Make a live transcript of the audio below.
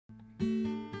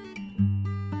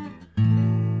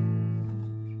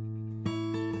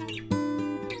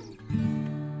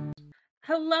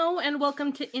Hello and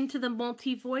welcome to Into the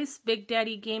Multi-Voice, Big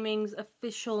Daddy Gaming's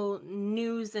official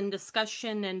news and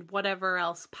discussion and whatever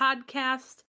else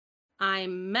podcast.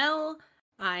 I'm Mel.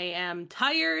 I am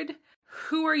tired.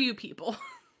 Who are you people?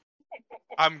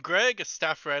 I'm Greg, a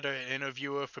staff writer and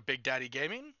interviewer for Big Daddy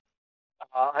Gaming.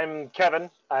 I'm Kevin.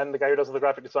 I'm the guy who does all the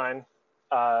graphic design.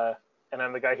 And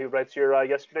I'm the guy who writes your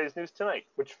yesterday's news tonight,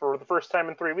 which for the first time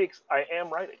in 3 weeks, I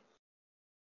am writing.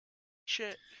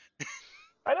 Shit.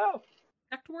 I know.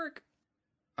 Back to work.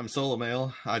 I'm Solo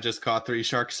Male. I just caught 3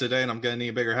 sharks today and I'm gonna need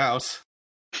a bigger house.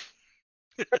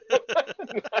 Nice.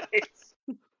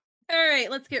 Alright,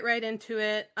 let's get right into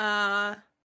it. Let's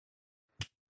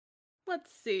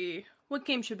see. What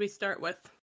game should we start with?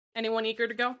 Anyone eager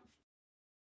to go?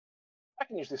 I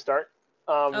can usually start.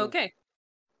 Okay.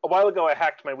 A while ago, I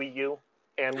hacked my Wii U,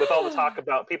 and with all the talk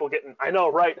about people getting... I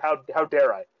know, right? How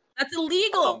dare I? That's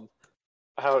illegal!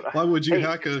 Why would you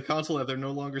hack a console that they're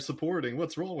no longer supporting?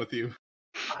 What's wrong with you?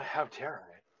 How dare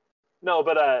I? No,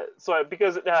 but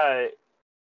because the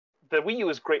Wii U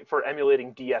is great for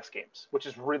emulating DS games, which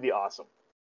is really awesome.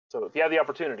 So if you have the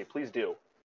opportunity, please do.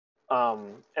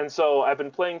 And so I've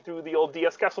been playing through the old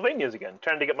DS Castlevanias again,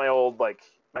 trying to get my old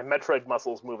my Metroid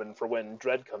muscles moving for when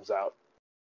Dread comes out.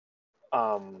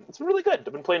 It's really good.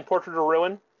 I've been playing Portrait of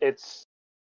Ruin. It's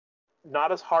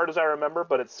not as hard as I remember,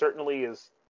 but it certainly is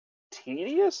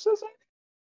tedious as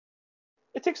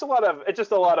it takes a lot of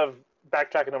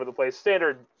backtracking over the place,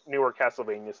 standard newer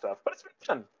Castlevania stuff, but it's been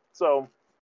fun. So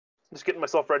just getting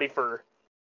myself ready for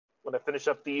when I finish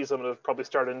up these. I'm gonna probably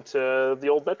start into the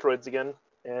old Metroids again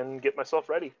and get myself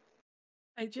ready.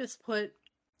 I just put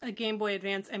a Game Boy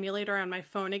Advance emulator on my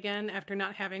phone again after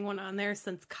not having one on there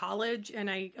since college,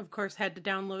 and I of course had to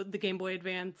download the Game Boy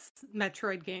Advance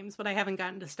Metroid games, but I haven't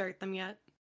gotten to start them yet.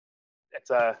 It's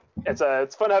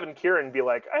fun having Kieran be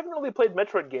like, I haven't really played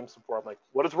Metroid games before. I'm like,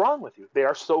 what is wrong with you? They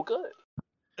are so good.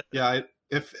 Yeah,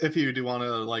 if you do want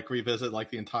to revisit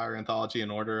the entire anthology in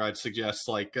order, I'd suggest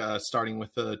starting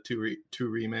with the two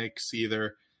remakes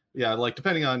either. Yeah,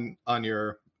 depending on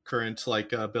your current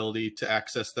ability to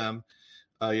access them,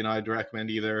 I'd recommend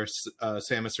either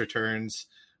Samus Returns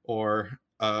or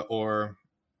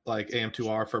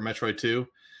AM2R for Metroid 2,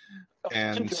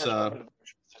 and then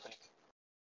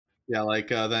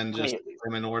just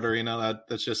them in order.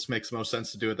 That just makes the most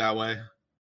sense to do it that way.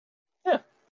 Yeah.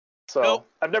 So Nope.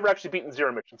 I've never actually beaten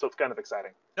Zero Mission, so it's kind of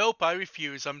exciting. Nope, I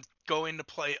refuse. I'm going to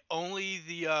play only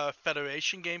the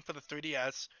Federation game for the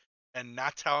 3DS, and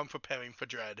that's how I'm preparing for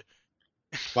Dread.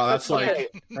 Wow, that's okay.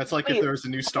 That's like if there was a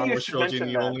new Star Wars trilogy and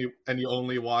you that.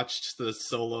 only watched the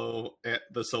solo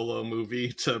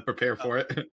movie to prepare for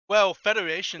it. Well,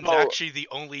 Federation's actually the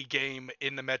only game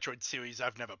in the Metroid series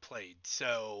I've never played,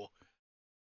 so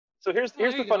here's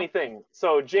the funny thing.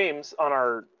 So James on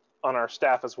our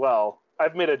staff as well,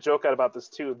 I've made a joke out about this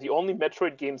too. The only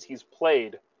Metroid games he's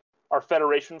played are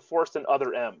Federation Force and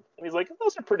Other M. And he's like,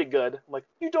 those are pretty good. I'm like,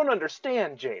 you don't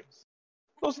understand, James.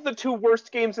 Those are the 2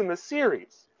 worst games in the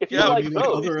series. If you like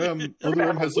those, Other M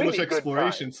has so much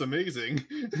exploration. Time. It's amazing.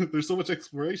 There's so much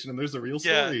exploration, and there's a real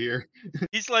story here.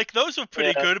 He's like, those were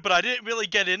pretty good, but I didn't really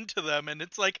get into them. And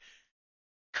it's like,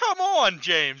 come on,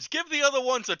 James, give the other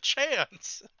ones a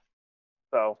chance.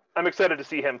 So I'm excited to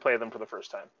see him play them for the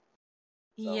first time.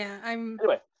 So, yeah, I'm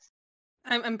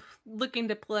looking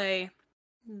to play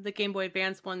the Game Boy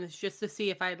Advance ones just to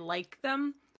see if I like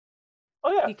them.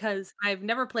 Oh yeah, because I've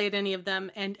never played any of them,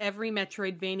 and every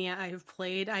Metroidvania I have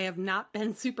played, I have not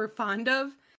been super fond of.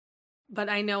 But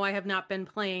I know I have not been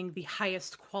playing the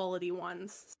highest quality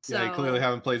ones. So... Yeah, you clearly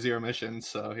haven't played Zero Mission,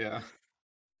 so yeah.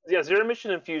 Yeah, Zero Mission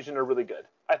and Fusion are really good.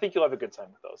 I think you'll have a good time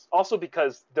with those. Also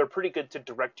because they're pretty good to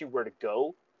direct you where to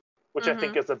go, which I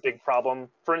think is a big problem.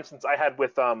 For instance, I had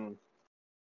with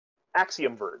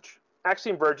Axiom Verge.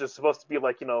 Axiom Verge is supposed to be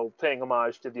paying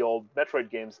homage to the old Metroid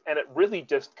games, and it really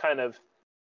just kind of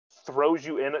throws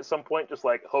you in at some point, just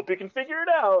hope you can figure it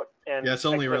out. And yeah, it's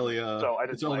only really an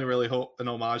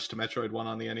homage to Metroid 1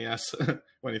 on the NES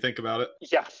when you think about it.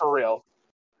 Yeah, for real.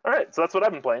 All right, so that's what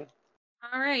I've been playing.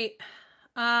 All right,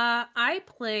 I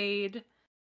played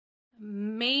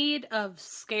Maid of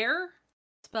Sker,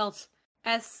 spelledSker.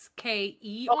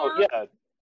 Oh yeah.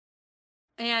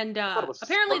 And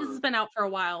apparently this has been out for a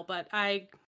while, but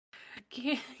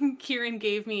Kieran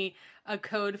gave me a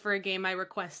code for a game I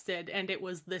requested, and it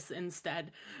was this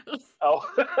instead. Oh.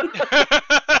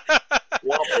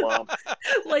 Womp womp.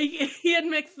 He had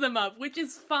mixed them up, which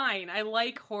is fine. I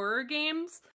like horror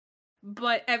games,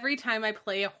 but every time I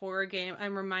play a horror game,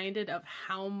 I'm reminded of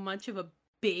how much of a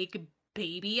big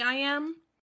baby I am.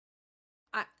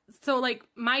 So, like,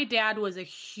 my dad was a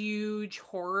huge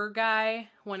horror guy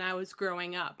when I was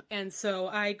growing up. And so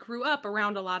I grew up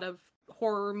around a lot of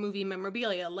horror movie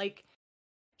memorabilia. Like,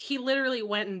 he literally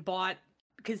went and bought,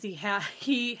 because he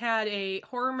had a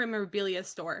horror memorabilia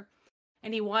store.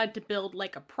 And he wanted to build,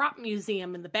 like, a prop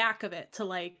museum in the back of it to,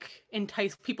 like,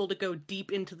 entice people to go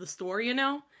deep into the store, you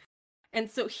know? And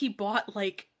so he bought,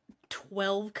 like,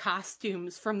 12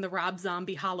 costumes from the Rob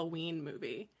Zombie Halloween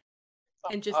movie.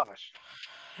 And just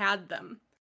had them.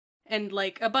 And,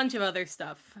 like, a bunch of other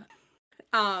stuff.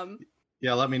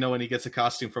 Yeah, let me know when he gets a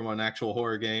costume from an actual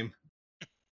horror game.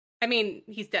 I mean,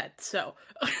 he's dead, so...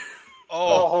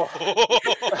 Oh.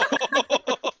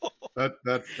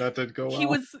 That did go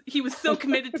well. He was so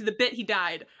committed to the bit he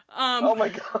died. Oh my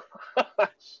gosh.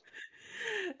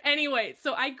 Anyway,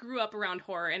 so I grew up around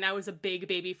horror, and I was a big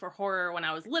baby for horror when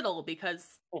I was little,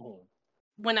 because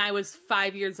when I was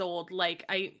 5 years old, like,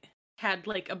 I had,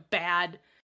 like, a bad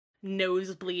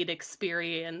nosebleed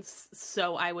experience,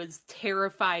 so I was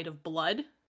terrified of blood.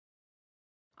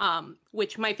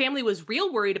 Which my family was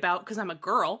real worried about, because I'm a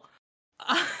girl.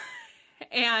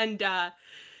 And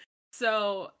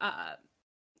so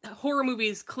horror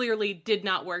movies clearly did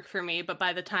not work for me, but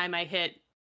by the time I hit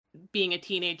being a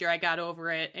teenager, I got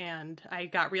over it, and I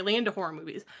got really into horror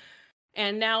movies.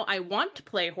 And now I want to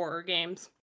play horror games,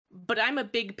 but I'm a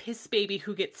big piss baby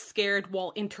who gets scared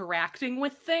while interacting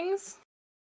with things.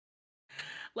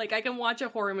 Like, I can watch a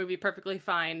horror movie perfectly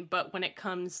fine, but when it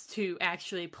comes to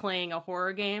actually playing a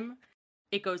horror game,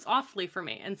 it goes awfully for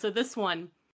me. And so this one,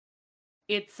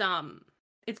 it's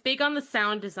big on the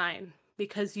sound design,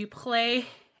 because you play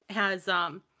as,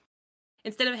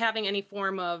 instead of having any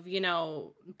form of, you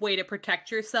know, way to protect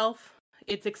yourself,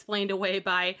 it's explained away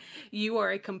by, you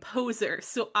are a composer,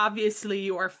 so obviously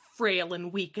you are frail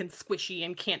and weak and squishy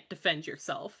and can't defend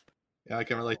yourself. Yeah, I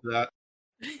can relate to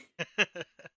that.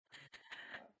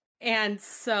 And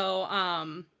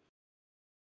so,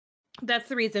 that's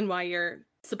the reason why you're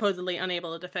supposedly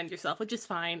unable to defend yourself, which is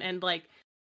fine. And, like,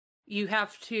 you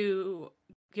have to,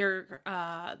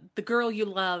 the girl you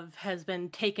love has been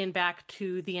taken back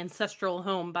to the ancestral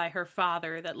home by her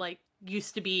father that, like,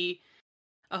 used to be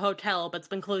a hotel, but's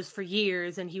been closed for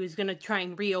years, and he was going to try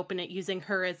and reopen it using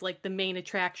her as, like, the main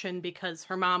attraction, because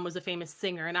her mom was a famous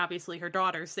singer, and obviously her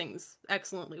daughter sings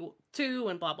excellently too,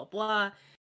 and blah, blah, blah.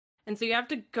 And so you have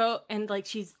to go, and, like,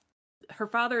 her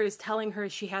father is telling her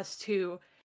she has to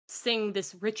sing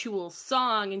this ritual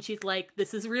song, and she's like,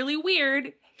 this is really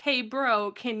weird. Hey,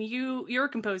 bro, you're a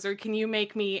composer, can you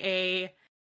make me a,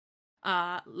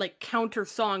 like, counter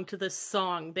song to this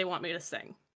song they want me to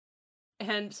sing?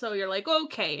 And so you're like,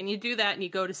 okay, and you do that, and you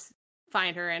go to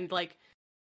find her, and, like,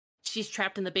 she's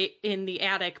trapped in the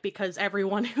attic because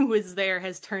everyone who is there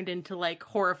has turned into, like,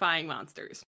 horrifying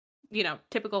monsters. You know,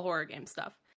 typical horror game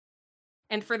stuff.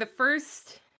 And for the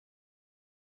first,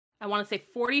 I want to say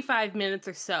 45 minutes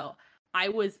or so, I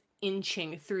was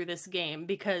inching through this game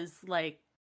because, like,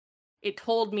 it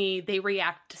told me they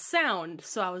react to sound.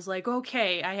 So I was like,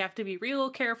 okay, I have to be real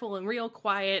careful and real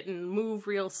quiet and move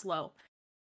real slow.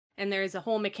 And there's a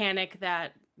whole mechanic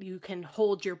that you can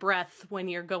hold your breath when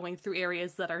you're going through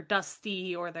areas that are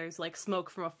dusty or there's, like, smoke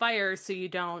from a fire, so you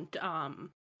don't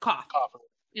cough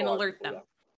and alert them.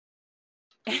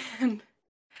 Yeah. And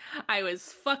I was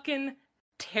fucking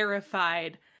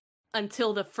terrified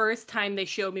until the first time they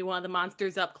showed me one of the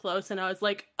monsters up close, and I was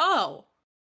like, oh,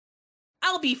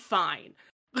 I'll be fine.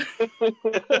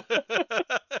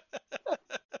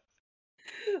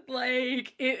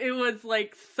 Like, it was,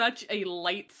 like, such a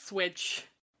light switch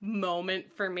moment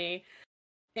for me.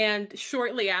 And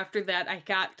shortly after that, I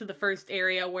got to the first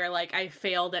area where, like, I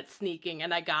failed at sneaking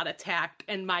and I got attacked,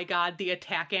 and my god, the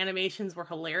attack animations were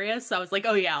hilarious. So I was like,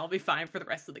 oh yeah, I'll be fine for the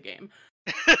rest of the game.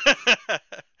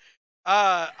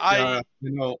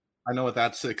 I know what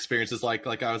that experience is like.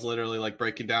 Like, I was literally, like,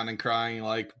 breaking down and crying,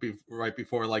 like, right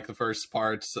before, like, the first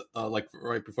parts, like,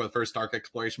 right before the first dark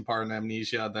exploration part in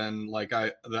Amnesia. Then, like,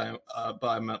 I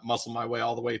muscled my way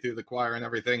all the way through the choir and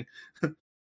everything.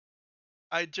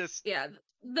 Yeah.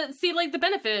 The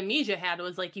benefit Amnesia had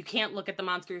was, like, you can't look at the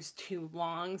monsters too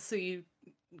long, so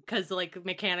because, like,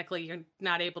 mechanically you're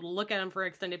not able to look at them for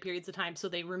extended periods of time, so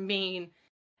they remain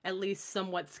at least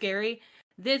somewhat scary.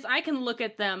 This, I can look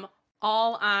at them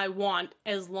all I want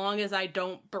as long as I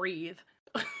don't breathe.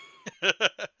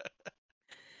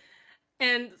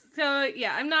 And so,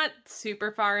 yeah, I'm not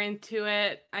super far into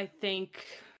it. I think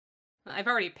I've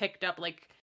already picked up, like,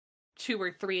 2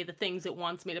 or 3 of the things it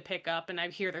wants me to pick up, and I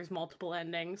hear there's multiple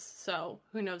endings, so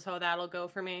who knows how that'll go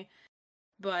for me.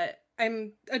 But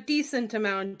I'm a decent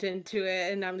amount into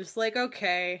it, and I'm just like,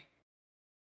 okay,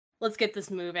 let's get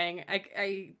this moving.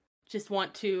 I just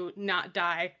want to not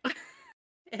die,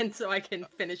 and so I can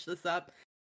finish this up.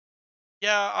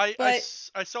 Yeah, I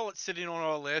saw it sitting on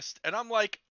our list, and I'm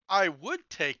like, I would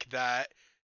take that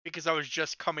because I was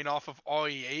just coming off of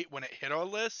RE8 when it hit our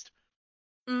list.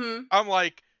 Mm-hmm. I'm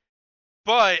like,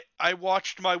 but I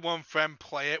watched my one friend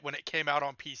play it when it came out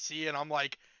on PC, and I'm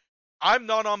like, I'm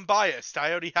not unbiased.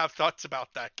 I already have thoughts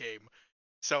about that game,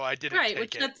 so I didn't take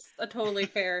which it. That's a totally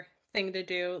fair thing to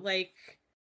do. Like,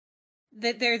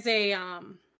 there's a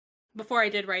before I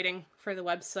did writing for the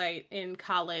website in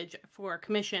college for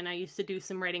commission, I used to do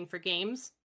some writing for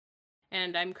games,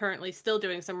 and I'm currently still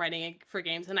doing some writing for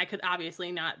games, and I could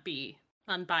obviously not be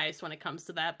unbiased when it comes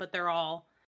to that, but they're all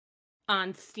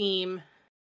on Steam,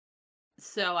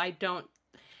 so I don't,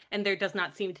 and there does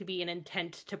not seem to be an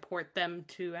intent to port them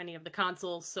to any of the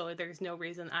consoles, so there's no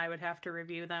reason I would have to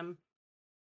review them.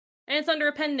 And it's under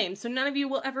a pen name, so none of you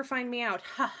will ever find me out.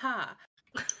 Ha ha.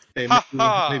 Hey,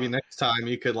 maybe next time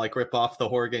you could like rip off the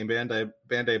horror game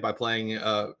Band-Aid by playing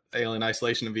Alien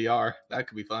Isolation in VR. That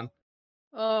could be fun.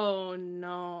 Oh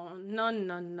no.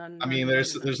 I mean,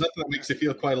 there's nothing that makes you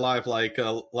feel quite alive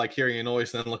like hearing a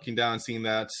noise and then looking down and seeing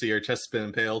your chest been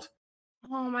impaled.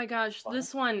 Oh my gosh,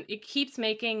 this one, it keeps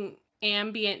making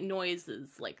ambient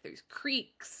noises, like there's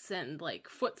creaks and like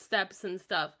footsteps and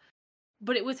stuff.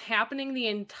 But it was happening the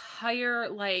entire,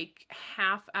 like,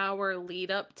 half-hour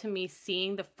lead-up to me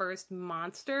seeing the first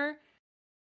monster.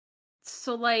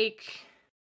 So, like,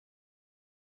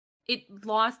 it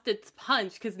lost its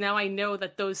punch, because now I know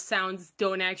that those sounds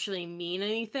don't actually mean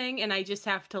anything, and I just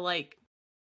have to, like,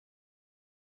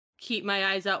 keep my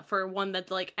eyes out for one that's,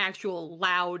 like, actual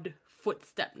loud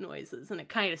footstep noises, and it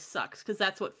kind of sucks, because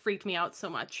that's what freaked me out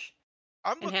so much.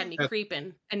 And had me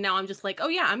creeping, and now I'm just like, oh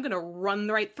yeah, I'm gonna run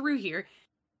right through here.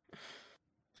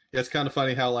 Yeah, it's kind of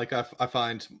funny how like I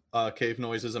find cave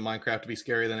noises in Minecraft to be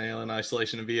scarier than Alien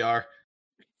Isolation in VR.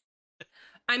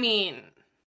 I mean,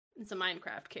 it's a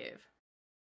Minecraft cave.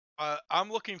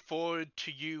 I'm looking forward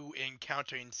to you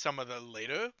encountering some of the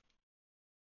later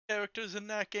characters in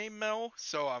that game, Mel,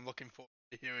 so I'm looking forward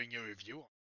to hearing your review on it.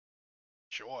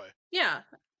 Sure. Yeah,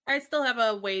 I still have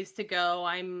a ways to go.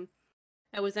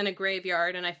 I was in a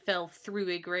graveyard and I fell through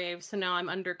a grave, so now I'm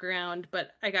underground,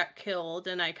 but I got killed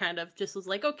and I kind of just was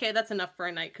like, okay, that's enough for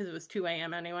a night because it was 2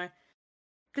 a.m. anyway.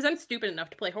 Because I'm stupid enough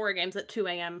to play horror games at 2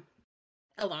 a.m.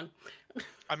 alone.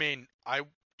 I mean, I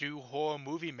do horror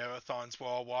movie marathons where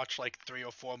I'll watch like 3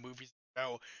 or 4 movies in a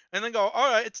row and then go,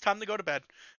 alright, it's time to go to bed.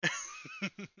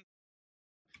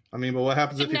 I mean, but what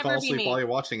happens if you fall asleep while you're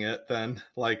watching it? Then,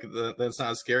 like, that's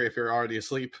not scary if you're already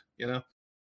asleep, you know?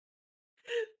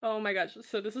 Oh my gosh,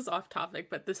 so this is off topic,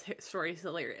 but this story is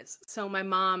hilarious. So my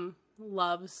mom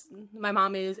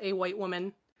is a white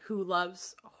woman who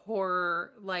loves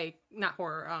horror, like, not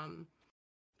horror,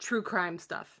 true crime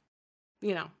stuff.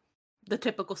 You know, the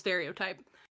typical stereotype.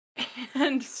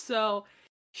 And so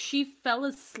she fell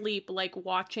asleep, like,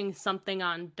 watching something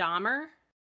on Dahmer.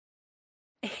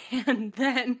 And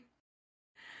then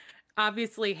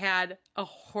obviously had a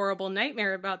horrible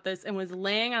nightmare about this and was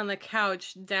laying on the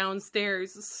couch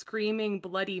downstairs screaming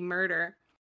bloody murder,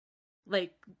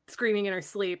 like screaming in her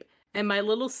sleep. And my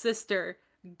little sister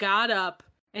got up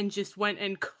and just went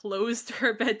and closed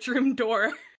her bedroom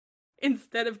door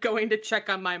instead of going to check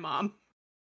on my mom.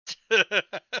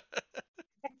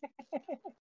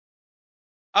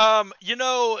 You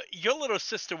know, your little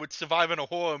sister would survive in a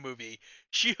horror movie.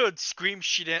 She heard screams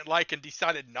she didn't like and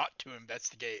decided not to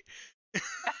investigate.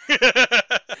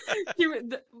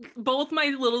 Both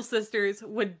my little sisters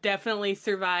would definitely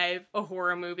survive a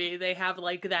horror movie. They have,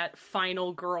 like, that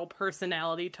final girl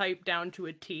personality type down to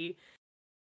a T.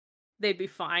 They'd be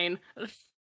fine.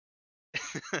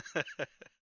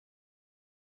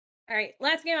 Alright,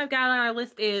 last game I've got on our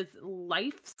list is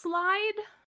Life Slide.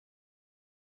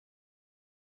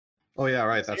 Oh yeah,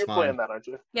 right. That's mine. You're playing that, aren't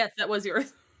you? Yes, that was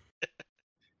yours.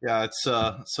 Yeah, it's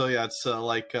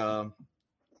like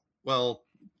well,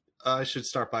 I should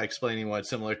start by explaining what it's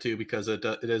similar to, because it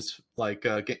is like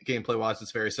gameplay wise,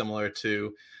 it's very similar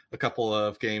to a couple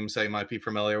of games that you might be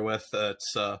familiar with.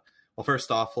 It's well, first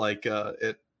off, like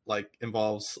it like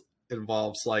involves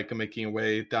like making your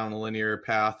way down a linear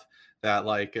path that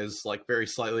like is like very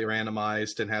slightly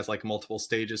randomized and has like multiple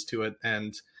stages to it,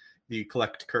 and you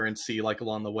collect currency like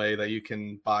along the way that you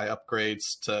can buy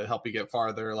upgrades to help you get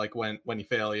farther, like when you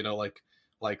fail, you know,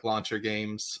 like launcher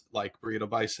games like Burrito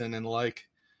Bison and the like,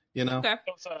 you know. Okay.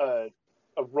 It's a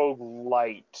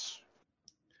roguelite.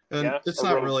 And Yeah, it's a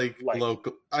not really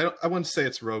roguelite. I wouldn't say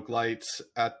it's roguelite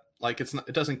at like it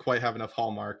doesn't quite have enough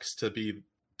hallmarks to be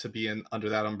in under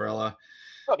that umbrella.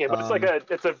 Okay, but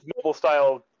it's a mobile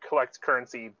style collect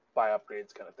currency, buy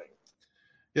upgrades kind of thing.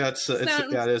 Yeah,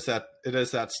 it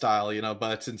is that style, you know.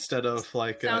 But instead of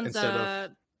like sounds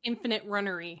infinite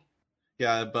runnery.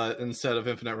 Yeah, but instead of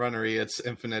infinite runnery, it's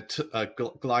infinite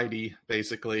glidey,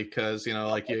 basically, because you know,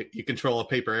 like you control a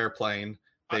paper airplane,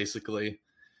 basically.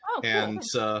 Oh, cool.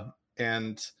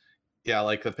 And yeah,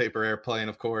 like the paper airplane,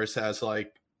 of course, has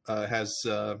like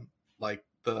the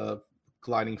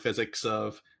gliding physics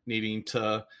of needing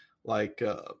to like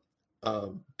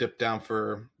dip down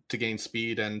to gain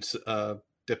speed and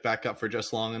dip back up for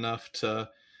just long enough to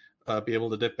be able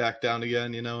to dip back down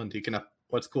again, you know. And you can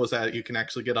what's cool is that you can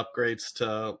actually get upgrades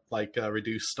to like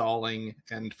reduce stalling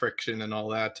and friction and all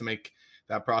that to make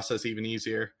that process even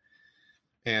easier.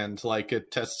 And like it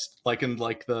tests like in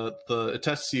like it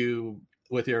tests you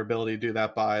with your ability to do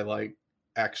that by like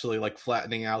actually like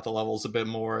flattening out the levels a bit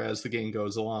more as the game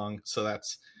goes along. So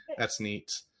that's neat.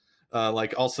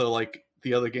 Like also like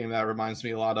the other game that reminds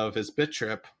me a lot of is Bit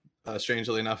Trip,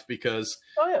 strangely enough, because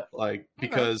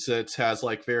because it has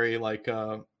like very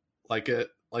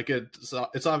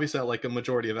it's obvious that like a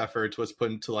majority of effort was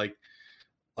put into like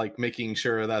making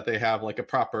sure that they have like a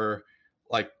proper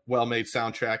like well-made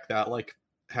soundtrack that like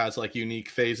has like unique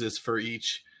phases for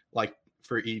each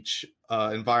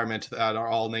environment that are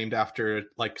all named after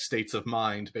like states of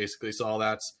mind, basically. So all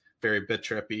that's very Bit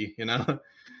Trippy, you know.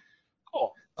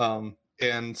 Cool.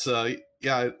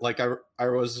 Yeah, like I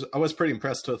was pretty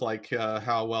impressed with like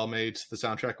how well made the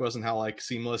soundtrack was and how like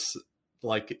seamless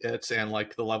like it's and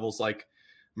like the levels like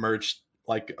merged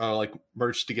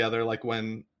together like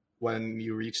when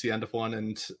you reach the end of one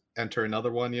and enter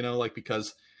another one, you know, like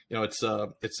because you know it's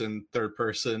in third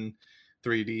person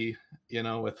 3D, you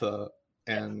know, with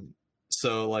and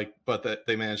so like but that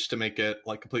they managed to make it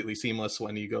like completely seamless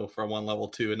when you go from one level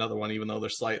to another one, even though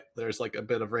there's like a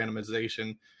bit of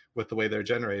randomization with the way they're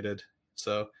generated.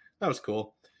 So that was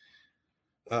cool.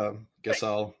 Guess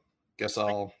I'll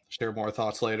share more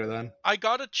thoughts later then. I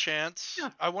got a chance.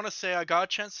 Yeah. I want to say I got a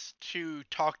chance to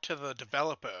talk to the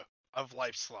developer of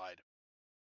Lifeslide.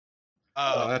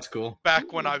 Oh, that's cool.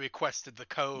 Back when I requested the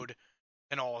code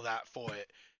and all that for it.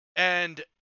 And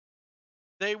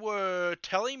they were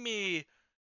telling me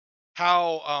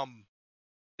how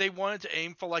they wanted to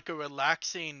aim for like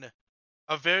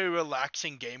a very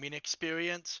relaxing gaming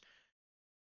experience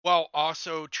while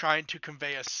also trying to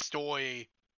convey a story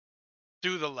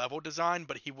through the level design,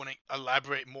 but he wouldn't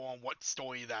elaborate more on what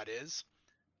story that is.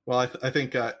 Well, I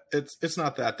think it's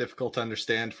not that difficult to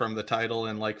understand from the title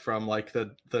and like from like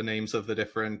the names of the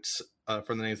different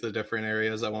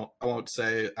areas. I won't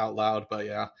say out loud, but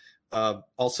yeah.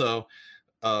 Also,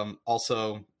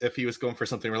 if he was going for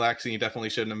something relaxing, he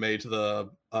definitely shouldn't have made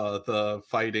the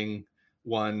fighting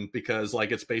one, because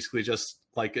like it's basically just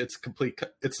like it's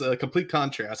a complete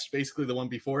contrast. Basically, the one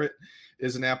before it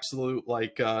is an absolute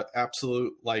fight,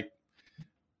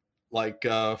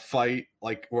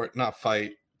 like, or not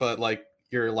fight, but like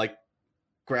you're like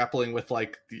grappling with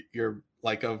like you're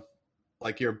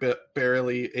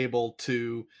barely able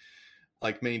to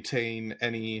like maintain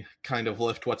any kind of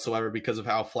lift whatsoever because of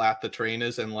how flat the terrain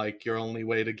is, and like your only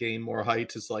way to gain more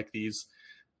height is like these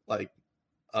like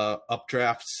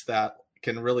updrafts that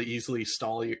can really easily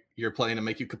stall your plane and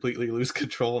make you completely lose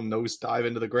control and nose dive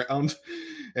into the ground.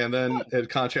 And then it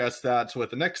contrasts that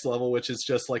with the next level, which is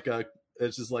just like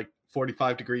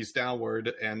 45 degrees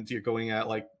downward, and you're going at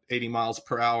like 80 miles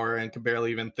per hour and can barely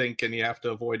even think, and you have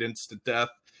to avoid instant death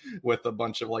with a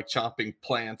bunch of like chomping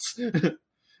plants.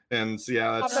 And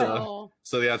yeah, that's so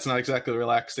yeah, it's not exactly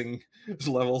relaxing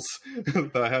levels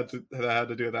that I had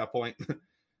to do at that point.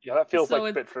 Yeah, that feels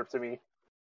like Bit Trip to me.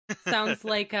 Sounds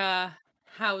like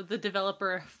how the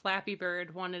developer of Flappy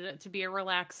Bird wanted it to be a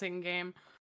relaxing game.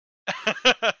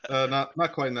 Not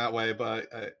quite in that way, but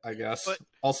I guess. But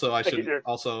also, I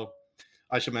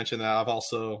should mention that I've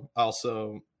also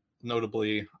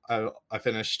notably I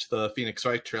finished the Phoenix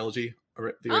Wright trilogy, the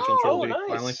original trilogy. Nice.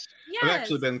 Finally, yes. I've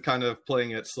actually been kind of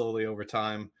playing it slowly over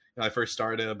time. I first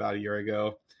started about a year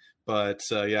ago, but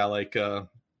I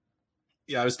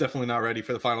was definitely not ready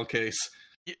for the final case.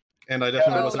 And I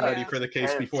definitely wasn't ready for the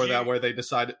case before that, where they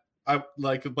decided but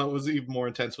what was even more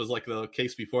intense was like the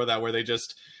case before that, where they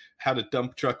just had a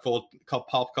dump truck full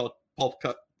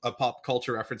of pop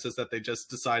culture references that they just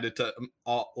decided to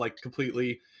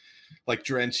completely like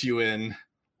drench you in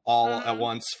all at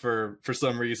once for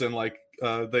some reason. Like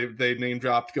they name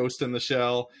dropped Ghost in the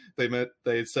Shell. They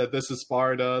said this is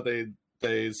Sparta.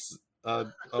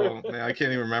 Oh man, I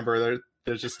can't even remember.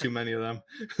 There's just too many of them.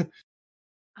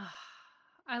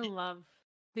 I love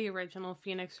the original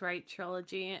Phoenix Wright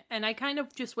trilogy, and I kind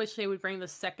of just wish they would bring the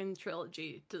second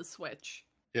trilogy to the Switch.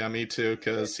 Yeah, me too.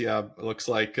 Because it looks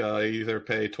like you either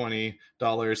pay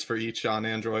 $20 for each on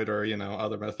Android or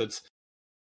other methods.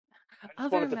 I just Other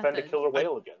want to defend a methods. killer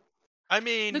whale again. I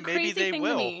mean, The maybe crazy they thing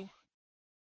will. to me,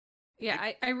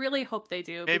 yeah, I really hope they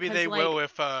do. Maybe because, they like, will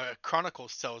if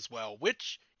Chronicles sells well,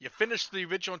 which you finished the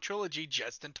original trilogy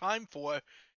just in time for.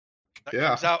 True.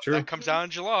 That comes out in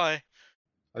July.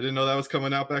 I didn't know that was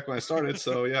coming out back when I started,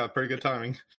 so yeah, pretty good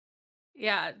timing.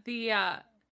 Yeah,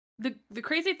 the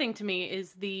crazy thing to me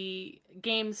is the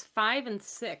games 5 and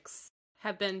 6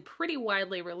 have been pretty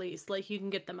widely released. Like, you can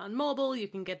get them on mobile, you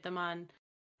can get them on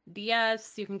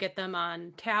DS, you can get them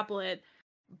on tablet,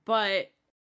 but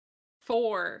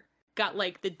 4 got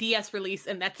like the DS release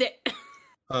and that's it.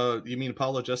 You mean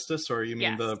Apollo Justice, or you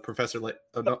mean Yes. the Professor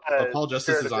Apollo Justice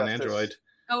Spirit is of on Justice. Android.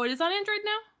 Oh, it is on Android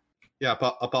now? Yeah,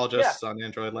 Apollo Justice is on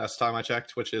Android last time I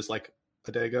checked, which is like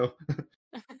a day ago.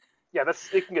 Yeah,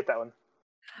 you can get that one.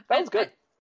 That one's good.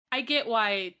 I get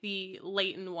why the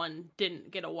Layton one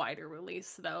didn't get a wider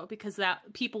release though, because that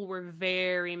people were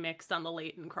very mixed on the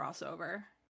Layton crossover.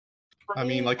 For I me,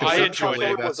 mean, like the Layton conceptually,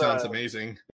 crossover that was sounds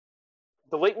amazing.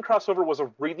 The Layton crossover was a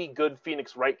really good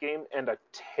Phoenix Wright game and a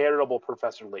terrible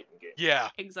Professor Layton game. Yeah.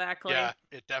 Exactly. Yeah,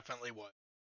 it definitely was.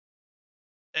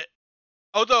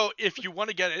 Although, if you want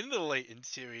to get into the Layton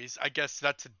series, I guess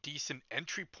that's a decent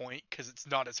entry point because it's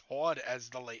not as hard as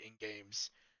the Layton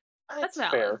games. That's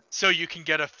valid. fair. So you can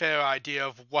get a fair idea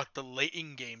of what the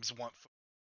Layton games want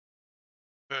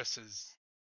versus.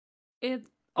 It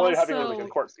Well, you're also having a really good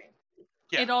court scene.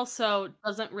 Yeah. it also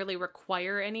doesn't really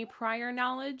require any prior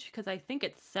knowledge because I think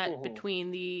it's set Mhm.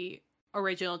 between the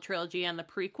original trilogy and the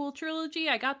prequel trilogy.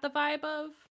 I got the vibe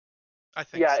of. I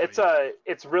think. Yeah, so,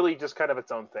 it's really just kind of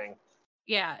its own thing.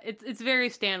 Yeah, it's very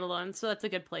standalone, so that's a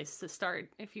good place to start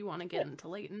if you want to get into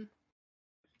Layton.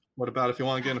 What about if you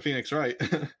want to get into Phoenix Wright?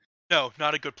 No,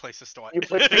 not a good place to start. You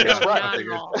played Phoenix No, Wright. not at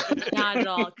figured. all. Not at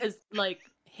all. Because like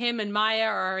him and Maya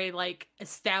are already like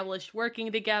established working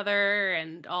together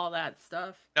and all that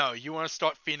stuff. No, you want to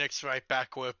start Phoenix right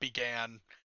back where it began.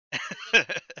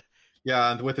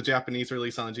 Yeah, and with the Japanese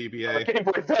release on the GBA, On the Game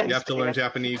Boy Advance, you have to learn man.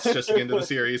 Japanese just to get into the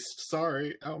series.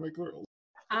 Sorry, I'll make the rules.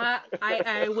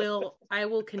 I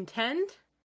will contend,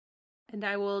 and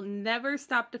I will never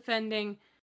stop defending.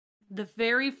 The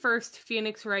very first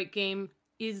Phoenix Wright game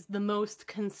is the most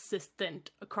consistent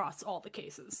across all the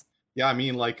cases. Yeah, I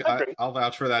mean, like Okay. I'll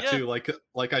vouch for that Yeah. too.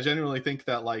 Like I genuinely think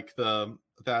that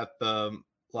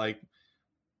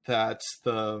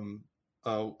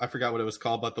I forgot what it was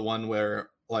called, but the one where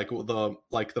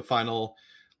the final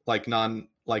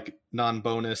non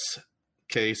bonus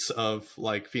case of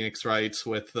like Phoenix Wrights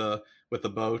with the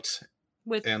boat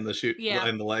With and the shoot yeah.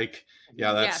 in the lake.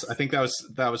 Yeah, that's Yes. I think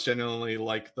that was genuinely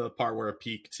like the part where it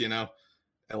peaked, And,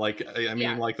 like I mean,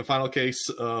 Yeah. like the final case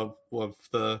of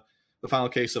the final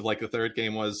case of like the third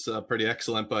game was pretty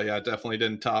excellent, but yeah, it definitely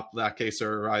didn't top that case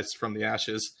or Rise from the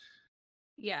Ashes.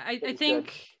 Yeah, I Pretty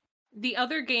think the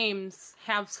other games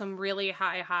have some really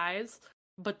high highs,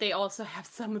 but they also have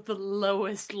some of the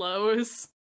lowest lows.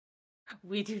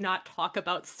 We do not talk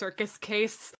about Circus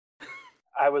Case.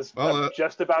 I was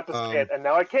just about to say it, and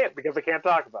now I can't because I can't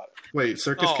talk about it. Wait,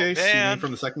 Circus Oh, Case? You mean man. from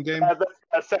the second game?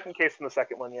 The second case in the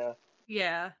second one, yeah.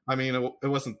 Yeah. I mean, it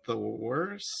wasn't the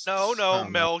worst. I No, don't know.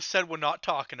 Mel said we're not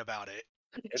talking about it.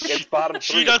 It's bottom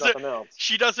She three, if doesn't- nothing else.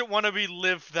 She doesn't want to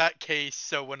relive that case,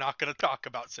 so we're not going to talk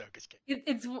about Circus Case.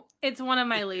 It's one of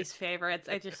my least favorites.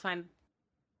 I just find,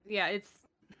 yeah, it's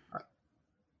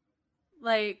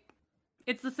like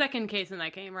it's the second case in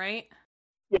that game, right?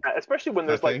 Yeah, especially when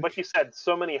there's I like think. you said,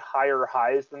 so many higher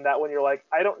highs than that one. You're like,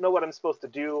 I don't know what I'm supposed to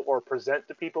do or present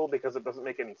to people because it doesn't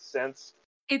make any sense.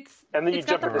 It's And then you it's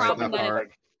got jump the into problem something that part.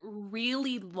 it's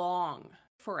really long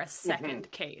for a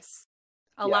 2nd case.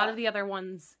 A Yeah. lot of the other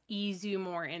ones ease you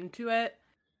more into it,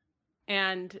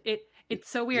 and it's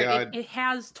so weird. Yeah, it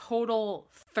has total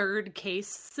third case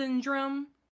syndrome,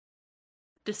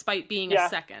 despite being Yeah. a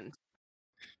second.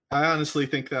 I honestly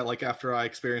think that like after I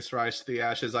experienced Rise to the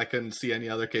Ashes, I couldn't see any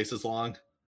other cases long.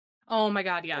 Oh my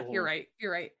god, yeah, you're Mhm. right.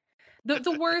 You're right.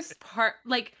 The worst part,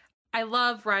 like, I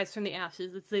love Rise from the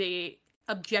Ashes. It's a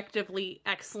objectively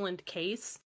excellent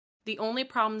case. The only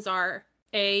problems are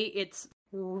A, it's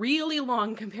really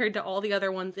long compared to all the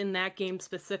other ones in that game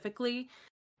specifically,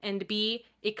 and B,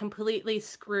 it completely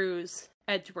screws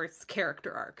Edgeworth's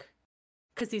character arc.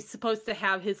 Because he's supposed to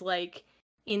have his like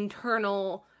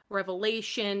internal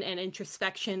revelation and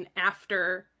introspection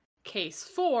after case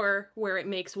 4, where it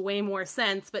makes way more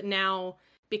sense, but now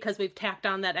because we've tacked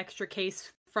on that extra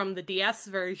case from the DS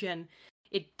version,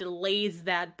 it delays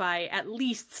that by at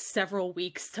least several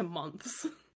weeks to months.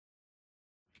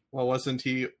 Well, wasn't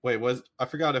he? Wait, I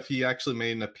forgot if he actually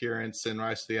made an appearance in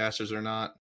Rise to the Ashes or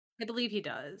not. I believe he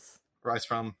does. Rise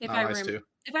from, If not I Rise 2.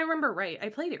 if I remember right, I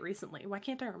played it recently. Why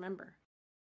can't I remember?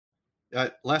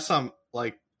 Last time,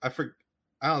 like I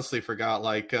honestly forgot.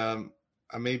 Like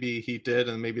maybe he did,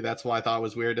 and maybe that's why I thought it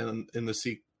was weird in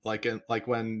the like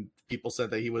when people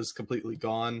said that he was completely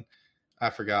gone. I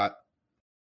forgot.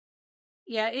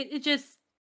 Yeah, it just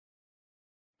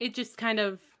kind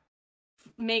of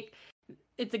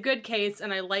it's a good case,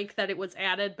 and I like that it was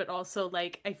added, but also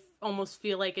like I almost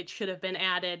feel like it should have been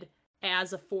added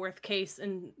as a fourth case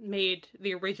and made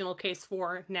the original case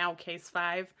 4 now case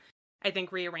 5. I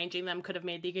think rearranging them could have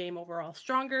made the game overall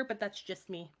stronger, but that's just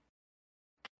me.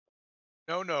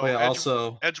 No. Oh, yeah,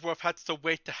 also, Edgeworth has to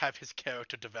wait to have his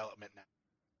character development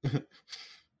now.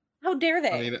 How dare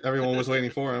they? I mean, everyone was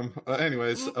waiting for him.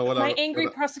 Anyways, my angry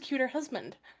prosecutor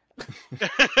husband.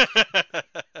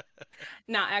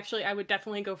 Nah, actually, I would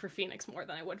definitely go for Phoenix more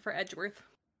than I would for Edgeworth.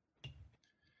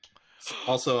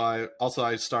 Also,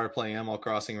 I started playing Animal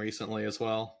Crossing recently as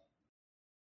well.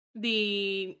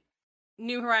 The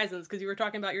New Horizons, because you were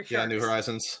talking about your sharks. Yeah, New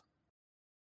Horizons.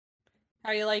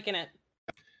 How are you liking it?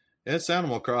 It's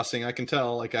Animal Crossing. I can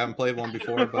tell. Like, I haven't played one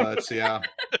before, but yeah,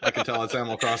 I can tell it's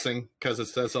Animal Crossing because it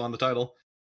says so on the title.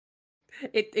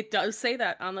 It does say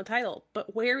that on the title,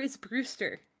 but where is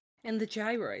Brewster and the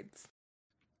gyroids?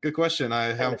 Good question.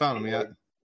 I haven't found them yet.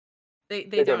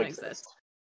 They don't exist.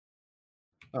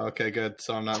 Oh, okay, good.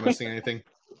 So I'm not missing anything.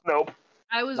 Nope.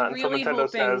 I was Not really until Nintendo hoping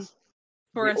says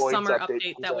for a the OIDS summer update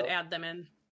update comes that would out. add them in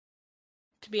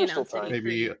to be There's still announced at time.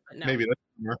 E3, but no. Maybe this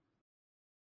summer,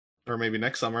 or maybe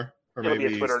next summer, or It'll be a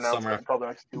maybe Twitter summer announcement after. probably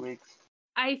next 2 weeks.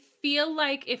 I feel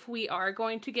like if we are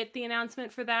going to get the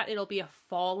announcement for that, it'll be a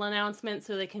fall announcement,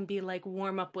 so they can be like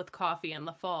warm up with coffee in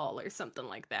the fall or something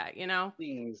like that, you know?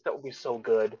 Please, that would be so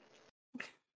good.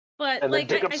 But And then like,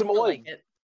 pick up I some still oil. like it.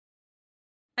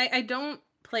 I don't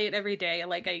play it every day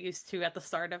like I used to at the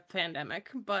start of pandemic,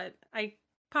 but I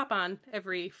pop on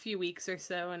every few weeks or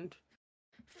so and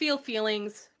feel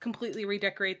feelings, completely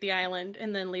redecorate the island,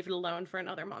 and then leave it alone for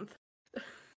another month.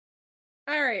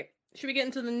 All right, should we get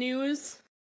into the news?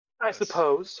 I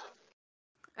suppose.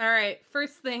 All right,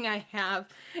 first thing I have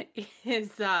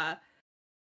is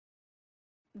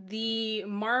the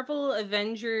Marvel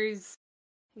Avengers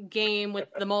game with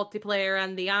the multiplayer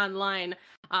and the online.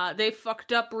 They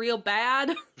fucked up real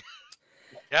bad.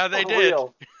 Yeah, they did.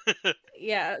 Real.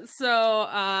 Yeah,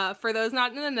 so for those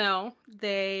not in the know,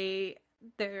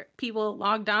 people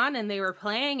logged on and they were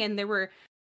playing, and there were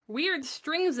weird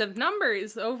strings of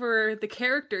numbers over the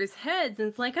characters' heads, and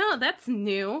it's like, oh, that's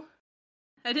new.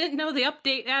 I didn't know the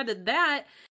update added that.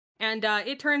 And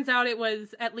it turns out it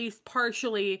was at least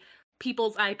partially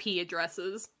people's IP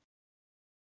addresses.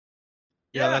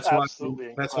 Yeah, that's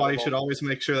absolutely why you should incredible. always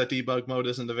make sure that debug mode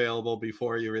isn't available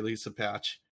before you release a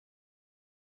patch.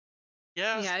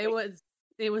 Yes. Yeah,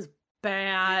 it was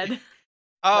bad.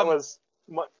 That was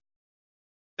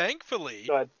Thankfully,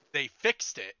 Go ahead. they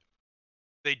fixed it.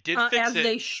 They did fix as it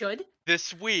they should.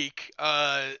 this week.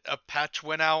 A patch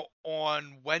went out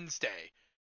on Wednesday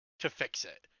to fix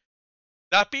it.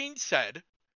 That being said,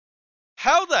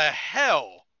 how the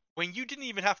hell, when you didn't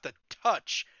even have to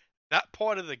touch that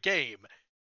part of the game,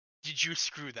 did you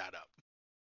screw that up?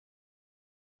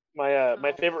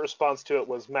 My favorite response to it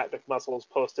was Matt McMuscles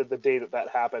posted the day that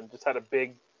happened. Just had a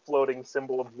big floating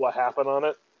symbol of what happened on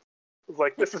it. It was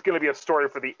like, this is going to be a story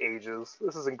for the ages.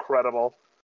 This is incredible.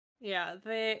 Yeah,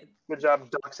 Good job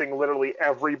doxing literally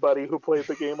everybody who played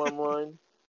the game online.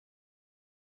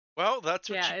 Well, that's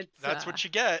what you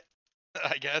get,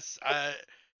 I guess.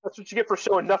 That's what you get for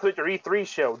showing nothing at your E3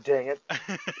 show, dang it.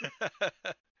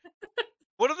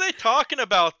 What are they talking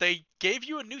about? They gave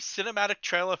you a new cinematic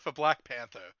trailer for Black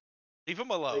Panther. Leave them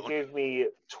alone. They gave me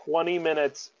 20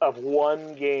 minutes of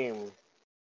one game.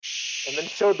 And then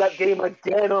showed that game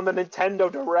again on the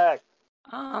Nintendo Direct.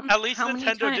 At least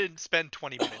Nintendo didn't spend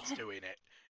 20 minutes doing it.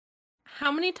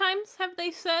 How many times have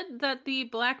they said that the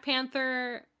Black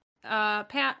Panther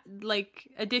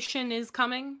edition is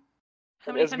coming?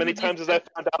 As many times as I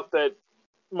found out that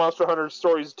Monster Hunter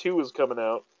Stories 2 is coming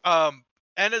out.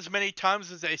 And as many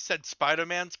times as they said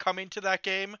Spider-Man's coming to that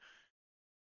game.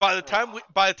 By the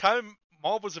time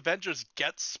Marvel's Avengers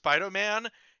gets Spider-Man,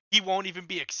 he won't even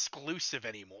be exclusive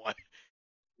anymore.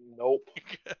 Nope.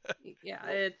 Yeah,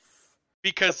 it's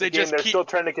because they're still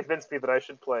trying to convince me that I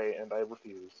should play, and I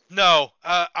refuse. No,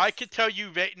 I can tell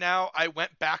you right now, I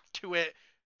went back to it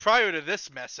prior to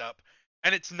this mess up,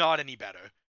 and it's not any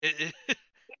better.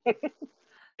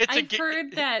 I've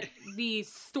heard that the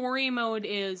story mode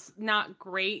is not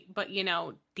great, but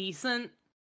decent.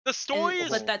 The story is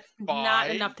but that's fine. not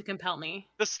enough to compel me.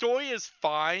 The story is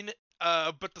fine,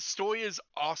 but the story is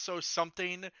also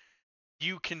something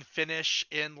you can finish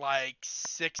in like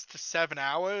 6 to 7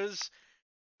 hours,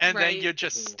 and then Right. you're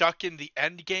just stuck in the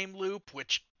end game loop,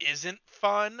 which isn't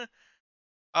fun.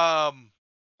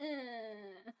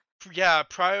 Yeah,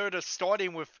 prior to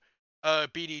starting with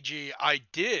BDG, I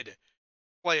did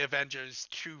play Avengers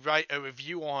to write a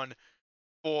review on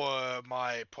for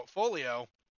my portfolio,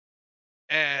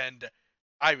 and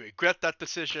I regret that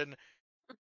decision.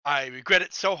 I regret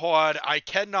it so hard. I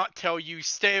cannot tell you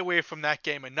stay away from that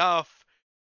game enough,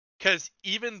 because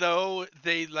even though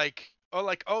they are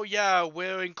like, oh yeah,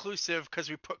 we're inclusive because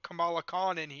we put Kamala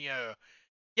Khan in here.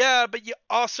 Yeah, but you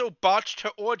also botched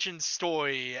her origin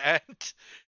story, and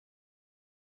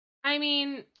I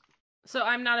mean, so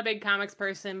I'm not a big comics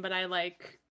person, but I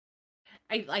like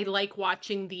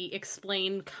watching the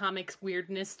explain comics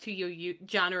weirdness to your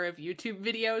genre of YouTube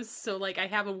videos. So like I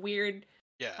have a weird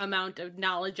yeah, amount of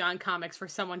knowledge on comics for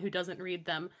someone who doesn't read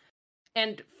them.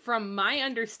 And from my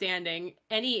understanding,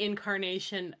 any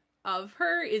incarnation of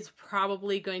her is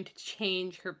probably going to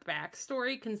change her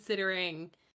backstory,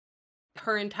 considering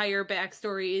her entire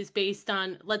backstory is based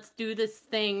on let's do this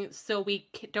thing so we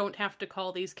don't have to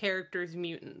call these characters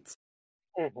mutants.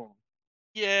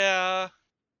 yeah.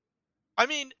 I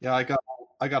mean, Yeah, I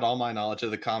got all my knowledge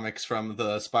of the comics from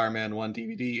the Spider-Man 1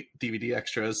 DVD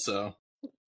extras, so.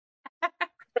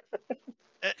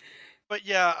 But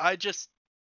yeah, I just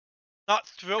not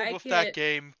thrilled I with get that it.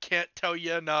 game. Can't tell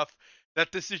you enough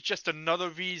that this is just another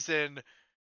reason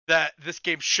that this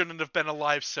game shouldn't have been a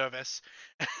live service.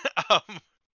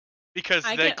 Because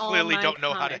I they get all clearly my don't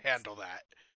know how to comics. handle that.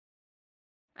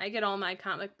 I get all my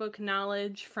comic book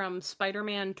knowledge from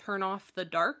Spider-Man Turn Off the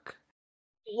Dark.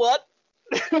 What?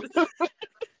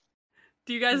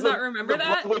 Do you guys not remember the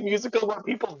that? Broadway musical where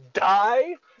people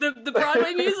die? The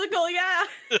Broadway musical, yeah.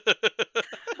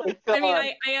 My I mean, God.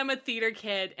 I am a theater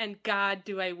kid, and God,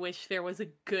 do I wish there was a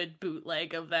good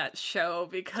bootleg of that show,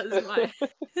 because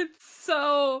it's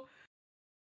so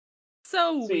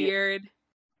See, weird.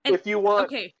 And if you want,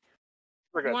 okay,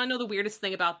 we're you good. want to know the weirdest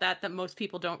thing about that most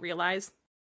people don't realize?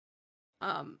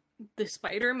 The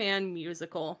Spider-Man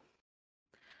musical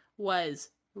was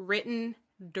written,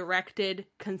 directed,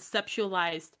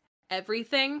 conceptualized,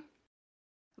 everything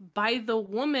by the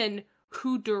woman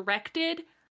who directed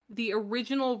the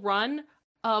original run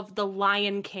of The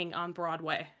Lion King on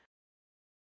Broadway.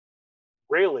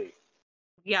 Really?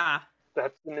 Yeah.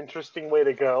 That's an interesting way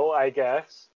to go, I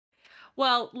guess.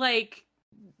 Well, like,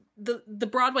 the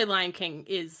Broadway Lion King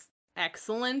is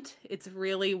excellent. It's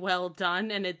really well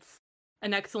done, and it's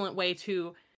an excellent way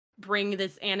to bring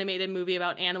this animated movie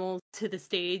about animals to the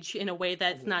stage in a way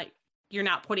that's not, you're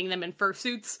not putting them in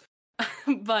fursuits.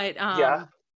 But,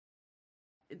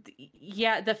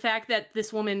 yeah, the fact that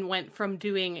this woman went from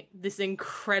doing this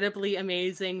incredibly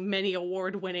amazing, many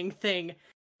award-winning thing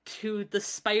to the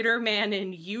Spider-Man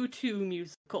and U2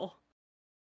 musical.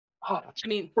 Oh, I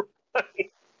mean,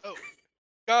 Oh,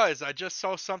 guys, I just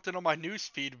saw something on my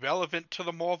newsfeed relevant to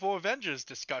the Marvel Avengers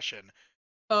discussion.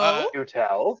 you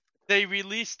tell. They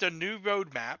released a new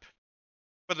roadmap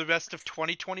for the rest of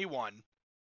 2021.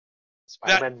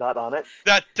 Spider-Man not on it?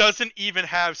 That doesn't even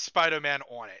have Spider-Man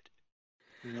on it.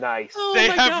 Nice. Oh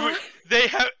my God.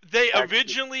 They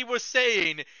originally were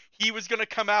saying he was gonna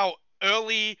come out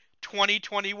early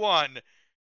 2021,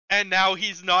 and now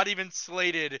he's not even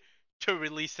slated to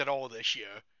release at all this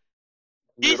year.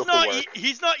 Beautiful work.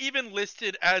 He's not even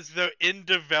listed as the in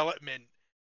development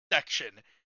section.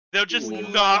 They're just We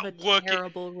not love a working.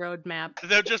 terrible roadmap.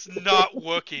 They're just not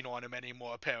working on him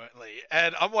anymore, apparently.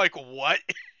 And I'm like, what?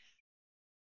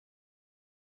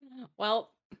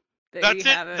 Well, there That's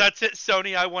you it. have it. That's it,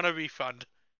 Sony. I want a refund.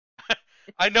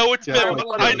 I know it's Yeah, been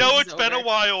a over.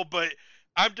 while, but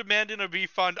I'm demanding a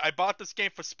refund. I bought this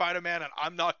game for Spider-Man, and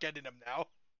I'm not getting him now.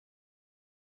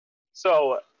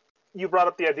 So, you brought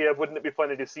up the idea of wouldn't it be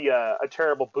funny to see a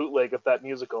terrible bootleg of that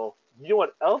musical? You know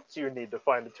what else you need to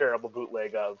find a terrible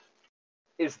bootleg of?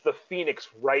 Is the Phoenix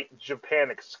Wright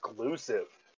Japan exclusive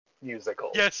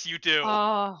musical. Yes, you do.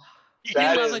 Oh,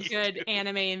 That I love is- a good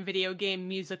anime and video game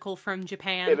musical from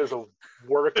Japan. It is a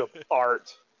work of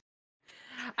art.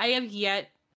 I have yet,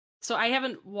 so I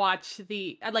haven't watched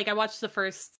I watched the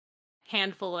first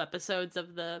handful of episodes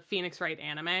of the Phoenix Wright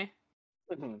anime,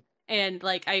 Mhm. and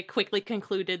like I quickly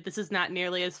concluded this is not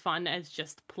nearly as fun as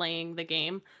just playing the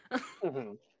game,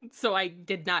 Mhm. so I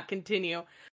did not continue.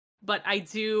 But I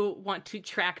do want to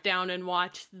track down and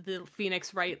watch the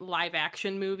Phoenix Wright live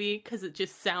action movie because it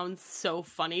just sounds so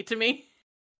funny to me.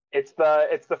 It's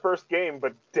the first game,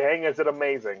 but dang is it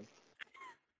amazing.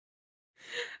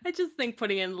 I just think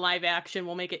putting in live action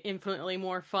will make it infinitely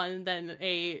more fun than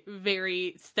a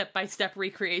very step-by-step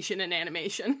recreation in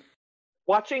animation.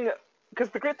 Watching, because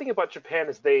the great thing about Japan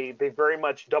is they very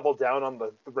much double down on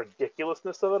the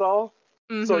ridiculousness of it all.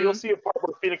 So you'll see a part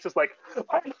where Phoenix is like,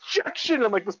 objection,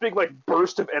 and like this big like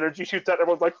burst of energy shoots out.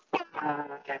 Everyone's like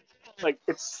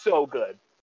it's so good.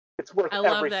 It's worth I every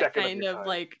love that second kind of your of time.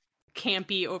 like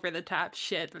campy over the top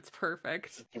shit. That's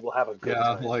perfect. You will have a good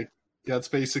Yeah, time. like it's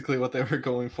basically what they were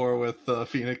going for with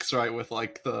Phoenix, right? With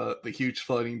like the huge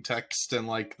floating text and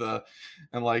like the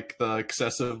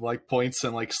excessive like points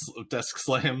and like desk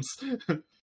slams.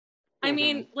 I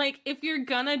mean, like, if you're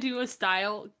gonna do a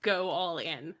style, go all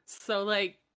in. So,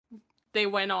 like, they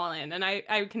went all in, and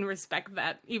I can respect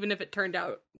that, even if it turned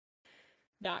out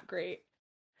not great.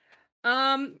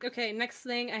 Okay, next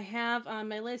thing I have on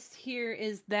my list here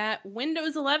is that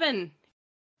Windows 11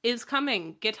 is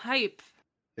coming. Get hype.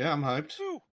 Yeah, I'm hyped.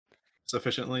 Woo.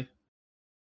 Sufficiently.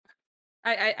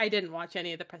 I didn't watch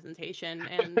any of the presentation,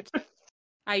 and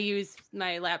I use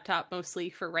my laptop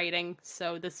mostly for writing,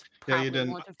 so this probably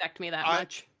won't affect me that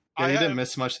much. Yeah, you didn't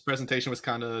miss much. The presentation was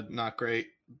kind of not great,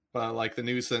 but like the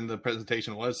news and the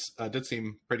presentation did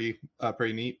seem pretty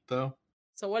neat though.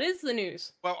 So what is the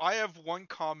news? Well, I have one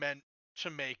comment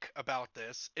to make about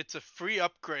this. It's a free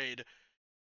upgrade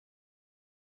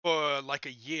for like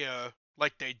a year,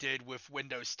 like they did with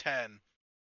Windows 10.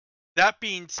 That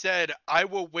being said, I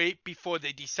will wait before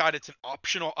they decide it's an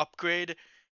optional upgrade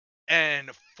and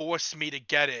force me to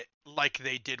get it like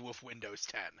they did with Windows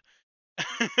 10.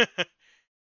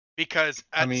 Because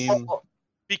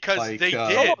like, they did.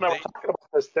 Talking about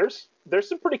this, there's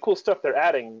some pretty cool stuff they're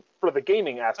adding for the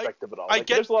gaming aspect of it all. Like,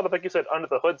 there's a lot of, like you said, under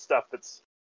the hood stuff that's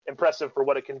impressive for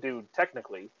what it can do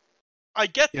technically. I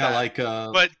get that.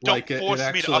 But don't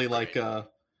force me to upgrade.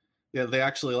 Yeah, they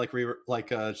actually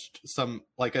some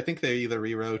I think they either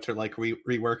rewrote or like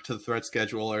reworked the thread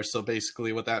scheduler. So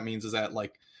basically, what that means is that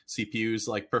like CPUs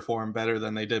like perform better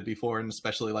than they did before, and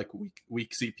especially like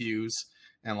weak CPUs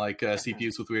and like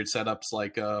CPUs with weird setups,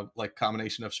 like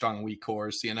combination of strong and weak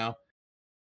cores. You know.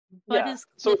 But is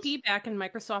Clippy back in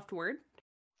Microsoft Word?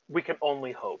 We can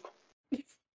only hope.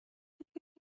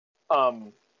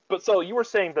 But so you were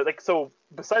saying that, like, so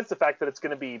besides the fact that it's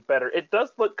going to be better, it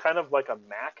does look kind of like a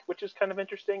Mac, which is kind of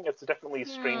interesting. It's definitely a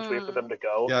strange way for them to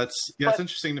go. Yeah, it's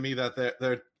interesting to me that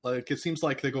they're like, it seems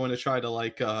like they're going to try to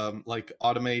like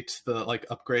automate the like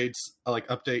upgrades, like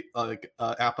update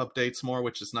app updates more,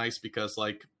 which is nice because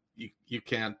like you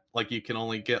can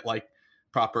only get like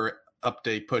proper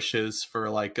update pushes for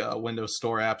like Windows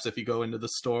Store apps if you go into the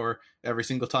store every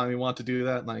single time you want to do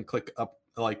that, and then click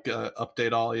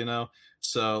update all, you know.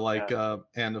 So like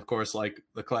and of course like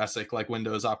the classic like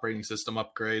Windows operating system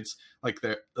upgrades, like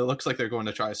it looks like they're going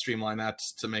to try to streamline that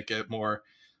to make it more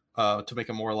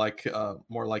like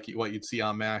what you'd see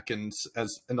on Mac, and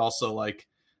also like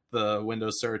the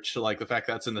Windows search, like the fact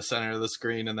that's in the center of the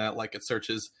screen and that like it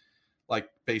searches like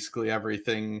basically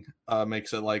everything,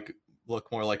 makes it like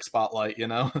look more like Spotlight, you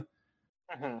know.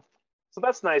 Mm-hmm. So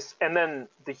that's nice. And then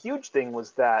the huge thing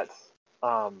was that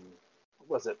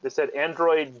they said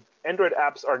Android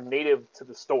apps are native to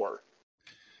the store,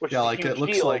 which is a huge deal. It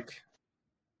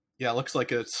looks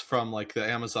like it's from like the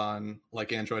Amazon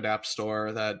like Android App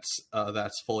Store that's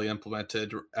fully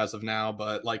implemented as of now,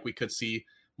 but like we could see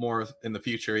more in the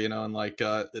future, you know, and like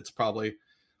it was probably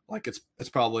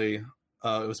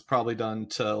done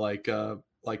to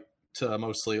to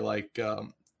mostly like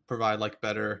provide like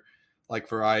better like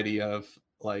variety of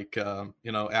like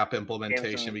you know, app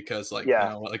implementation, because like you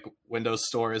know, like Windows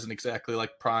Store isn't exactly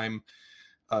like prime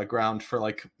ground for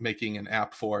like making an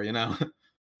app for, you know.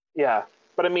 Yeah,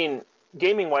 but I mean,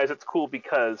 gaming wise, it's cool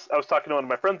because I was talking to one of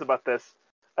my friends about this.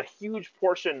 A huge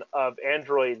portion of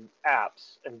Android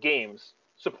apps and games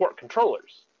support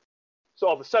controllers. So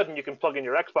all of a sudden you can plug in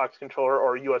your Xbox controller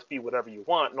or USB, whatever you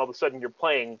want, and all of a sudden you're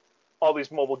playing all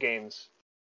these mobile games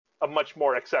a much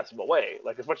more accessible way.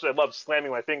 Like, as much as I love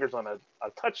slamming my fingers on a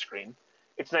touchscreen,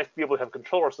 it's nice to be able to have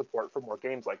controller support for more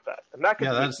games like that. And that could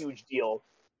be a huge deal.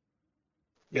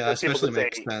 Yeah, that especially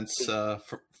makes sense.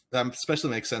 Especially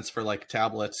makes sense for like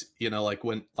tablets, you know, like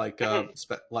when like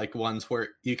like ones where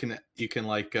you can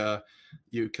like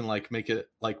make it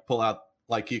like pull out,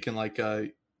 like you can like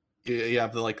you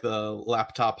have the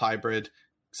laptop hybrid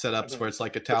setups where it's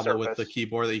like a tablet with the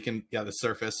keyboard that you can, the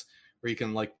Surface, where you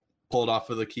can like pull it off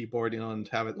of the keyboard, you know, and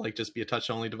have it like just be a touch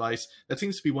only device. That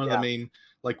seems to be one of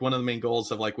the main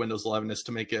goals of like Windows 11 is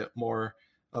to make it more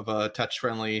of a touch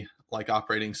friendly like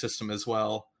operating system as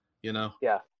well, you know.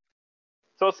 Yeah.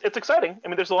 So it's exciting. I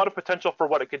mean, there's a lot of potential for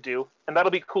what it could do, and that'll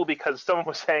be cool because someone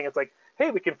was saying, it's like, hey,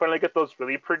 we can finally get those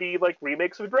really pretty like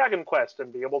remakes of Dragon Quest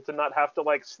and be able to not have to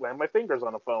like slam my fingers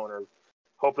on a phone or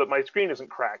hope that my screen isn't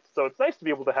cracked. So it's nice to be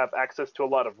able to have access to a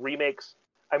lot of remakes.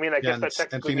 I mean, I guess that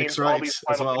technically means all these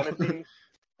Final Fantasy,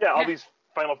 all these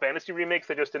Final Fantasy remakes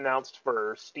they just announced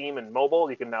for Steam and mobile.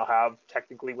 You can now have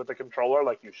technically with a controller,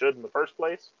 like you should in the first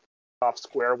place. Off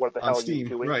Square, what the hell are you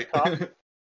doing? Right.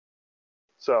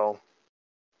 So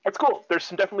that's cool. There's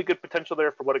some definitely good potential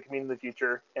there for what it can mean in the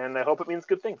future, and I hope it means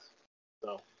good things.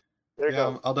 So there you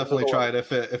go. I'll definitely try it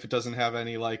if it doesn't have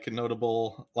any like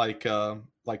notable like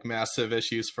massive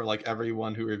issues for like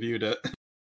everyone who reviewed it.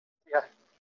 Yeah.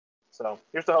 So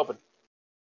here's to hoping.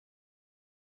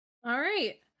 All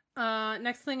right.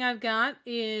 Next thing I've got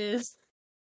is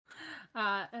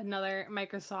another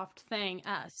Microsoft thing.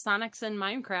 Sonic's in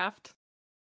Minecraft.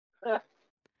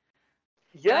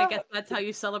 Yeah. I guess that's how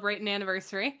you celebrate an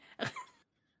anniversary.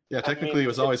 Yeah, technically it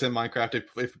was always in Minecraft if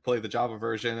you play the Java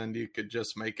version and you could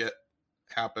just make it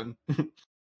happen.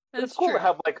 It's cool to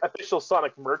have like official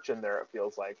Sonic merch in there, it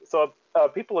feels like. So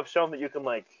people have shown that you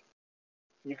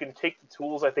can take the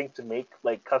tools, I think, to make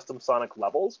like custom Sonic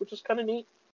levels, which is kind of neat.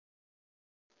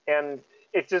 And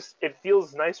it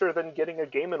feels nicer than getting a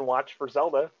Game & Watch for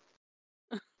Zelda.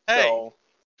 Hey. So,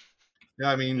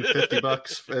 yeah, I mean,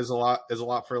 $50 is a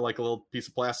lot for like a little piece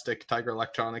of plastic. Tiger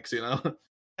Electronics, you know.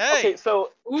 Hey. Okay,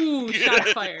 so ooh,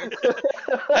 shots fired.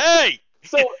 Hey.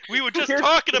 So we were just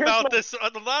talking about this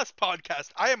on the last podcast.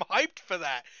 I am hyped for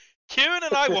that. Kieran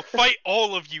and I will fight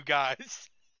all of you guys.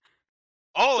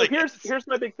 Here's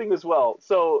my big thing as well.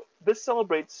 So this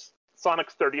celebrates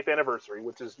Sonic's 30th anniversary,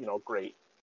 which is great.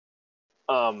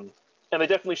 And they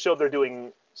definitely showed they're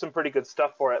doing some pretty good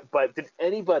stuff for it. But did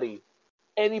anybody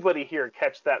here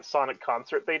catch that Sonic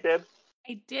concert they did?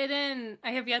 I didn't.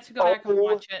 I have yet to go back and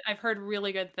watch it. I've heard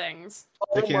really good things.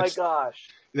 Oh my gosh.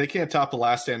 They can't top the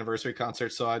last anniversary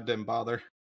concert, so I didn't bother.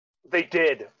 They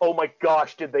did. Oh my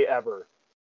gosh, did they ever.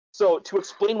 So to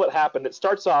explain what happened, it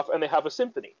starts off and they have a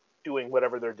symphony doing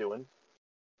whatever they're doing.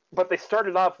 But they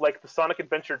started off like the Sonic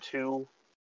Adventure 2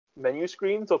 menu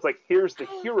screen. So it's like, here's the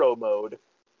hero mode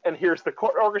and here's the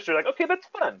orchestra. Like, okay, that's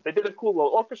fun. They did a cool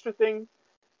little orchestra thing.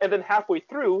 And then halfway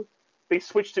through, they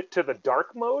switched it to the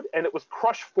dark mode, and it was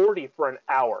Crush 40 for an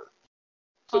hour.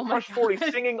 So Crush 40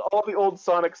 singing all the old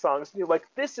Sonic songs, and you're like,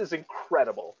 this is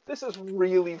incredible. This is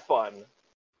really fun.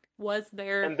 Was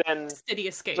there and then City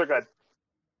Escape? So good.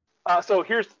 So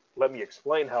let me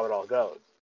explain how it all goes.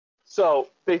 So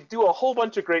they do a whole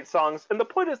bunch of great songs, and the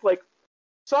point is, like,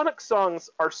 Sonic songs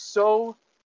are so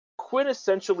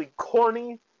quintessentially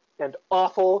corny and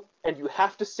awful, and you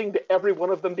have to sing to every one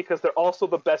of them because they're also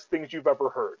the best things you've ever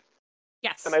heard.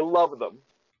 Yes. And I love them.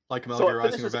 Like Metal Gear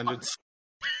Rising Revengeance.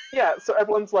 Yeah, so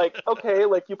everyone's like, okay,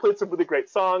 like, you played some really great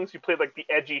songs. You played, like, the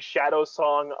edgy Shadow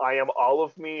song, I Am All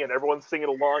of Me, and everyone's singing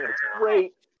along, and it's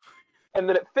great. And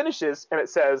then it finishes, and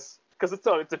it says, because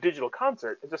it's a digital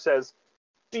concert, it just says,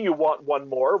 do you want one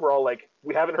more? We're all like,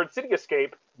 we haven't heard City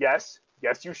Escape. Yes,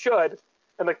 you should.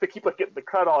 And, like, they keep, like, getting the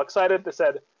crowd all excited. They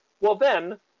said, well,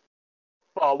 then,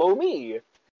 follow me.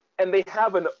 And they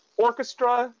have an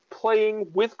orchestra playing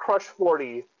with Crush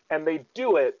 40, and they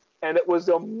do it, and it was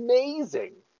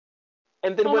amazing.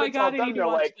 And then when it's all done, they're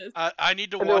like, I need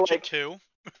to watch it too.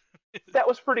 That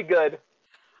was pretty good.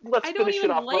 Let's I finish it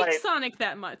off don't even like right. Sonic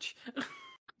that much.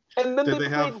 And then they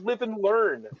played Live and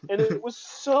Learn, and it was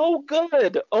so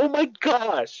good. Oh my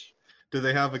gosh. Do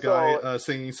they have a guy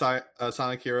singing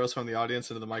Sonic Heroes from the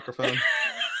audience into the microphone?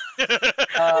 One of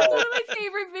my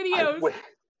favorite videos.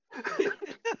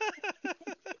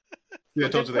 Yeah, I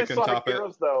told you they couldn't top it.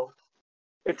 Heroes, though.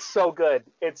 It's so good.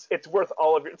 It's worth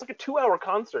all of your. It's like a 2-hour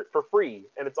concert for free,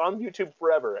 and it's on YouTube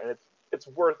forever, and it's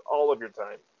worth all of your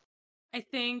time. I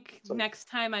think next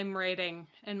time I'm writing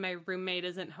and my roommate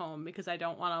isn't home because I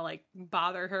don't want to like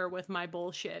bother her with my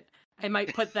bullshit, I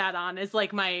might put that on as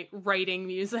like my writing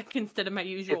music instead of my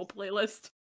usual playlist.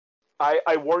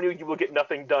 I warn you, you will get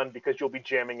nothing done because you'll be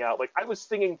jamming out. Like, I was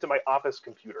singing to my office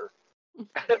computer.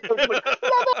 Like,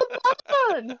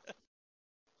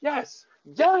 yes.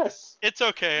 It's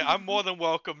okay. I'm more than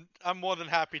welcome. I'm more than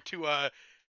happy to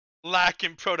lack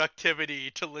in productivity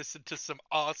to listen to some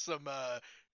awesome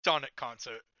Sonic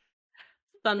concert.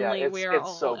 Suddenly we're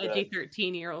all so edgy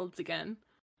 13-year-olds again.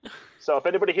 So if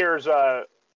anybody here is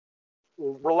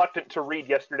reluctant to read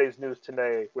yesterday's news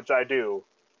today, which I do,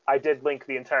 I did link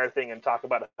the entire thing and talk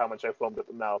about how much I foamed at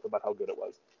the mouth about how good it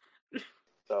was.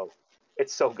 So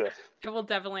it's so good. I will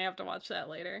definitely have to watch that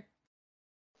later.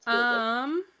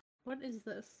 What is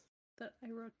this that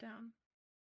I wrote down?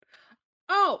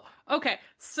 Oh, okay.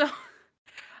 So,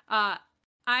 I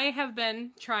have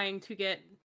been trying to get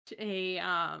a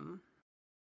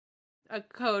a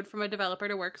code from a developer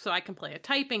to work so I can play a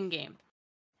typing game.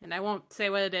 And I won't say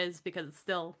what it is because it's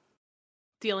still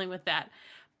dealing with that.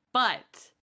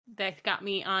 But that got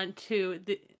me onto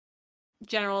the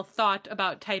general thought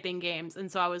about typing games.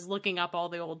 And so I was looking up all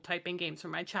the old typing games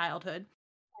from my childhood.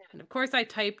 And of course I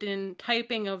typed in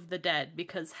Typing of the Dead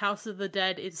because House of the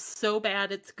Dead is so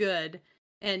bad it's good.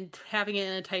 And having it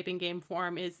in a typing game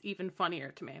form is even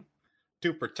funnier to me.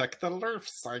 To protect the life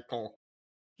cycle.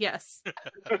 Yes.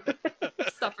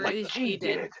 Suffer Like as she she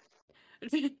did.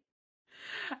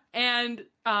 And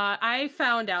I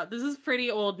found out, this is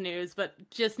pretty old news, but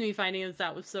just me finding this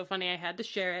out was so funny I had to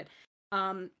share it.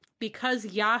 Because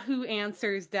Yahoo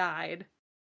Answers died,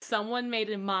 someone made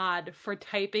a mod for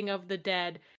Typing of the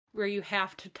Dead where you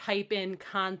have to type in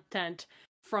content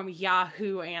from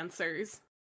Yahoo Answers.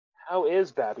 How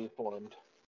is Babby formed?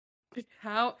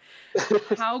 How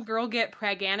girl get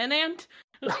pregnant?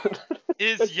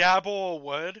 Is Yabble a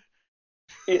word?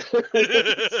 Yeah,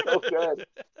 so good.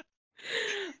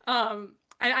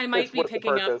 I might It's be worth the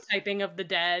picking up purpose. Typing of the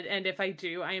Dead, and if I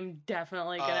do, I am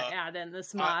definitely gonna add in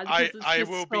this mod. 'cause I it's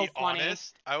just will so be funny.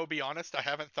 honest. I will be honest. I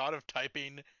haven't thought of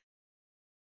typing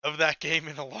of that game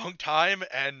in a long time,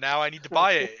 and now I need to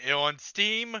buy it. On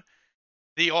Steam,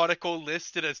 the article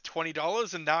listed as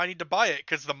 $20, and now I need to buy it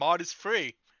because the mod is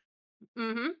free.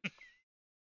 Mm-hmm.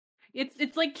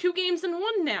 It's like 2 games in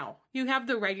one now. You have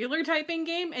the regular typing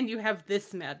game, and you have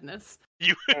this madness.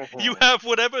 You you Mhm. have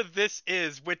whatever this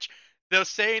is, which they're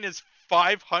saying is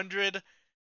 500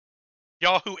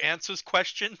 Yahoo Answers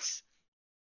questions.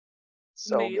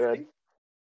 So Amazing. good.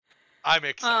 I'm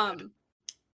excited.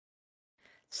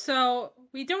 So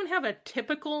we don't have a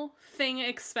typical thing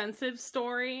expensive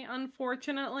story,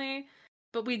 unfortunately,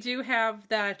 but we do have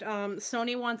that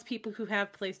Sony wants people who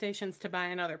have PlayStations to buy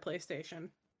another PlayStation. When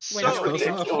So, you already close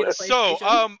have enough. a so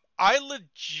PlayStation. I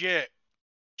legit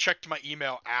checked my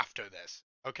email after this,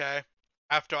 okay?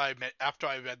 After I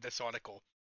read this article.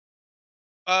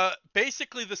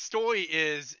 Basically the story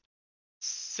is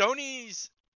Sony's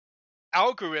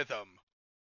algorithm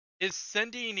is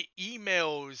sending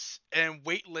emails and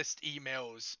waitlist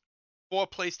emails for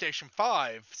PlayStation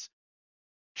 5s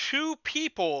to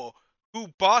people who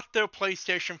bought their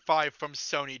PlayStation 5 from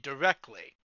Sony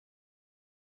directly.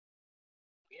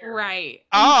 Right.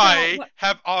 I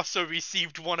have also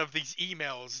received one of these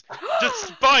emails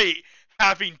despite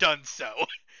having done so.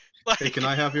 Like, Hey, can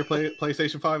I have your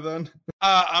PlayStation 5 then?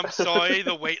 I'm sorry,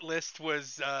 the waitlist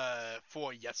was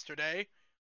for yesterday.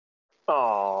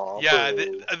 Aw. Yeah,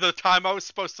 boo. the time I was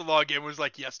supposed to log in was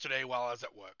like yesterday while I was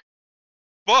at work.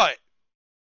 But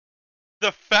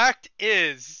the fact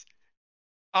is,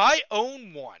 I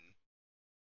own one.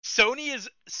 Sony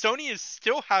is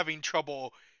still having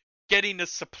trouble getting a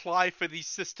supply for these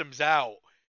systems out,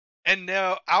 and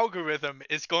their algorithm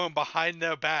is going behind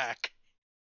their back.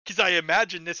 Because I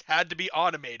imagine this had to be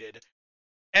automated,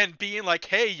 and being like,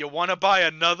 "Hey, you want to buy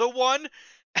another one?"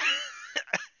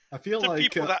 I feel To like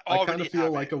people that I kind already of feel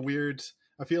have like it.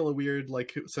 I feel a weird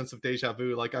like sense of deja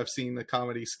vu. Like I've seen a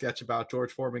comedy sketch about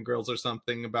George Foreman grills or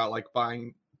something about like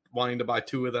wanting to buy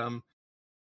 2 of them.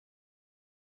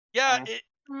 Yeah,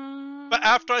 Mm. but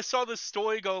after I saw this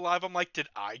story go live, I'm like, did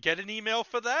I get an email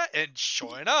for that? And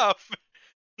sure enough,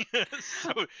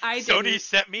 so I Sony didn't.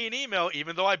 sent me an email,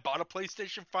 even though I bought a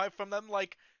PlayStation 5 from them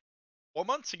like 4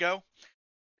 months ago.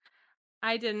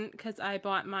 I didn't because I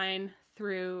bought mine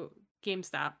through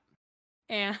GameStop,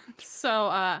 and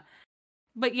so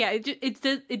but yeah,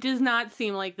 it does not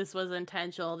seem like this was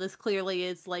intentional. This clearly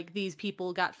is like these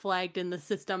people got flagged in the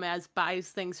system as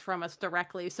buys things from us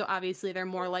directly, so obviously they're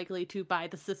more likely to buy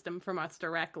the system from us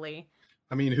directly.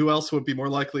 I mean, who else would be more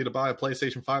likely to buy a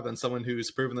PlayStation 5 than someone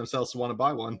who's proven themselves to want to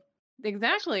buy one?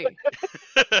 Exactly.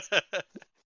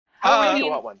 How I would you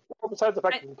mean- want one? Well, besides the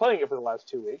fact that you've been playing it for the last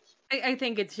 2 weeks. I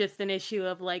think it's just an issue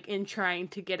of like in trying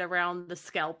to get around the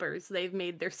scalpers, they've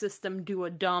made their system do a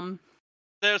dumb.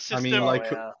 Their I system, mean,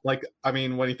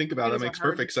 yeah. when you think about it, Things it are makes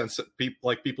hard. perfect sense.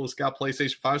 People who's got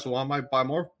PlayStation 5s will want to buy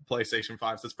more PlayStation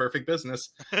 5s. It's perfect business.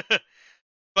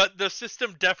 but the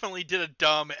system definitely did a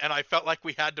dumb, and I felt like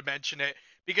we had to mention it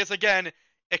because again,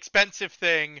 expensive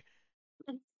thing,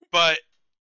 but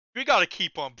we gotta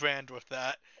keep on brand with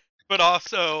that. But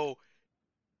also,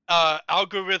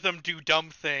 algorithm do dumb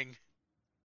thing,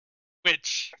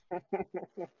 which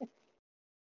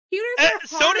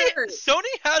Computers are hard. Sony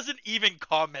hasn't even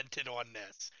commented on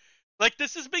this. Like,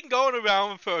 this has been going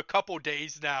around for a couple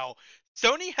days now.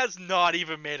 Sony has not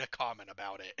even made a comment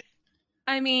about it.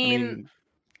 I I mean, mean,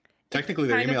 technically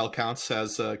their kind of- email counts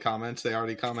as comments. They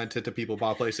already commented to people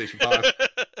about PlayStation 5.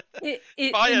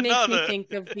 it Buy makes me another.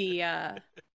 think of the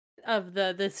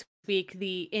this week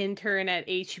the intern at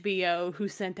HBO who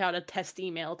sent out a test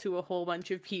email to a whole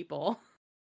bunch of people.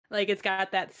 Like, it's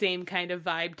got that same kind of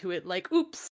vibe to it, like,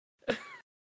 oops.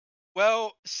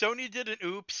 Well, Sony did an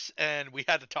oops, and we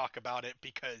had to talk about it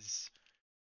because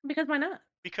why not?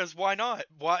 Because why not?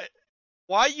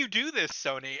 Why you do this,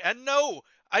 Sony? And no,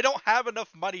 I don't have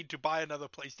enough money to buy another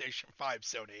PlayStation 5,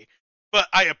 Sony. But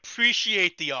I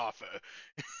appreciate the offer.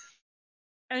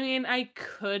 I mean, I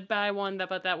could buy one,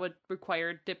 but that would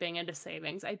require dipping into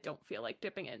savings. I don't feel like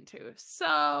dipping into.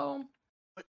 So...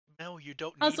 But no, you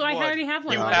don't need Also, I one. already have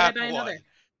one. You Why would have I buy one. another?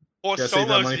 Poor Yeah, save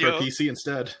that Solo's money the for PC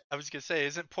instead. I was gonna say,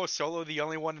 isn't Poor Solo the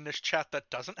only one in this chat that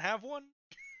doesn't have one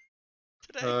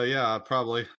today? Yeah,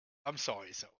 probably. I'm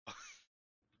sorry, Solo.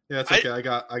 Yeah, it's okay.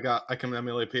 I can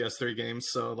emulate PS3 games,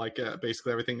 so like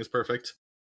basically everything is perfect.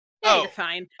 Yeah, Oh, you're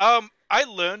fine. I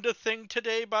learned a thing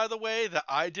today, by the way, that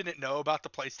I didn't know about the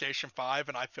PlayStation 5,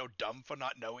 and I feel dumb for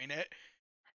not knowing it.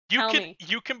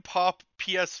 You can pop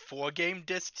PS4 game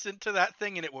discs into that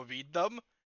thing, and it will read them.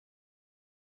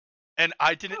 And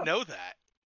I didn't know that.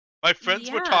 My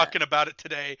friends were talking about it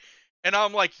today, and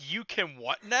I'm like, "You can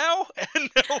what now?" And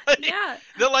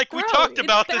they're like, "We talked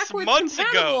about this months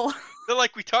ago." They're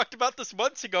like, "We talked about this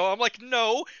months ago." I'm like,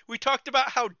 "No, we talked about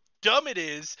how dumb it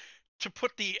is to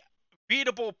put the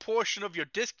readable portion of your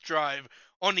disk drive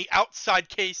on the outside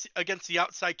case against the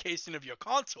outside casing of your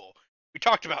console. We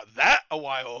talked about that a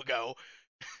while ago."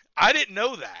 I didn't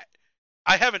know that.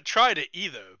 I haven't tried it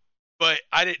either, but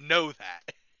I didn't know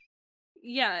that.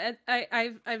 Yeah,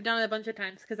 I've done it a bunch of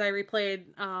times because I replayed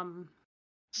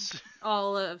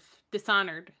all of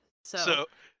Dishonored. So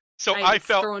I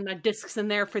felt throwing my discs in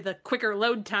there for the quicker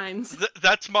load times.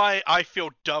 That's my I feel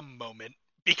dumb moment,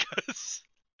 because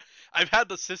I've had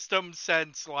the system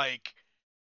since like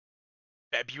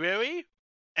February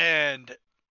and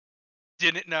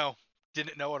didn't know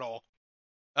at all.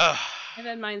 I've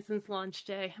had mine since launch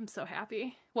day. I'm so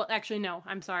happy. Well, actually, no.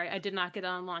 I'm sorry. I did not get it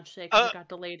on launch day because it got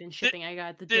delayed in shipping. I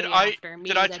got it the day after.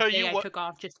 Did I tell you what? I took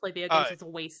off just to play video games is a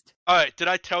waste. All right. Did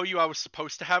I tell you I was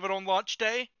supposed to have it on launch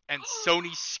day and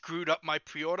Sony screwed up my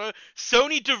pre-order?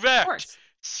 Sony Direct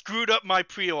screwed up my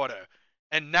pre-order,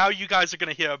 and now you guys are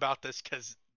gonna hear about this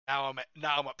because now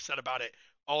I'm upset about it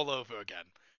all over again.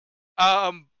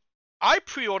 I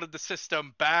pre-ordered the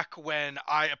system back when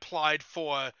I applied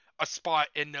for a spot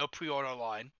in their pre-order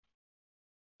line.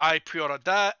 I pre-ordered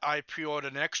that. I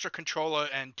pre-ordered an extra controller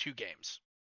and 2 games.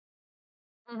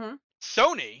 Mm-hmm.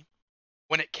 Sony,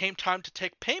 when it came time to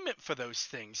take payment for those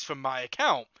things from my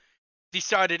account,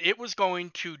 decided it was going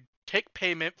to take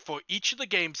payment for each of the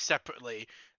games separately,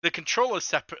 the controller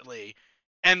separately,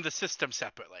 and the system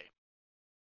separately.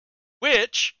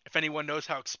 Which, if anyone knows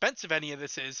how expensive any of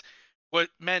this is, what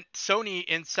meant Sony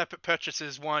in separate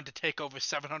purchases wanted to take over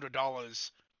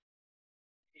 $700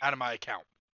 out of my account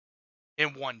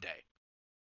in one day.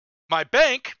 My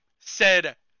bank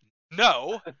said,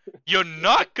 "No, you're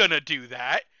not gonna do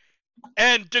that,"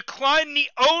 and declined the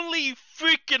only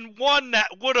freaking one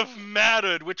that would have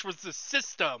mattered, which was the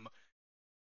system.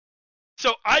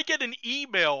 So I get an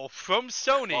email from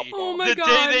Sony the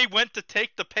day they went to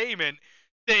take the payment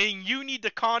saying, "You need to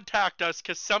contact us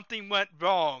because something went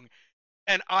wrong."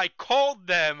 And I called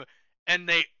them, and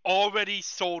they already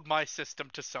sold my system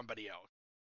to somebody else.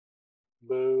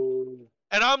 Boo.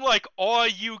 And I'm like, are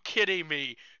you kidding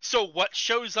me? So what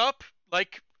shows up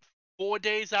like 4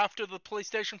 days after the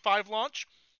PlayStation 5 launch?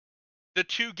 The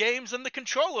 2 games and the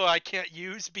controller I can't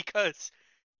use because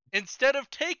instead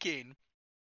of taking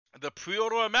the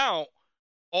pre-order amount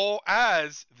all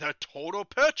as the total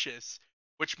purchase,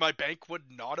 which my bank would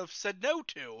not have said no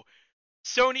to,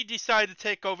 Sony decided to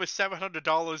take over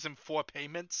 $700 in 4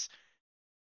 payments,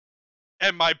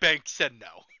 and my bank said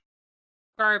no.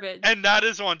 Garbage. And that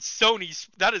is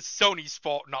Sony's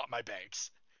fault, not my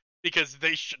bank's, because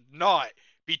they should not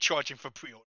be charging for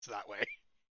pre-orders that way.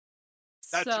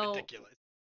 That's ridiculous.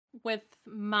 With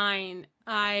mine,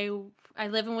 I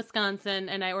live in Wisconsin,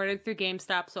 and I ordered through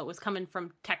GameStop, so it was coming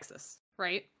from Texas,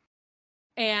 right?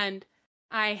 And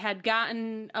I had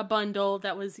gotten a bundle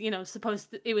that was, it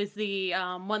was the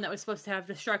one that was supposed to have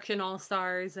Destruction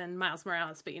All-Stars and Miles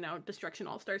Morales, but, Destruction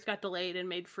All-Stars got delayed and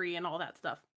made free and all that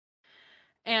stuff.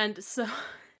 And so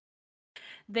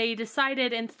they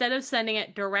decided instead of sending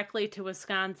it directly to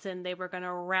Wisconsin, they were going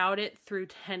to route it through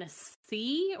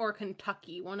Tennessee or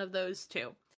Kentucky, one of those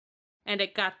two. And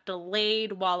it got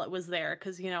delayed while it was there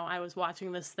because, I was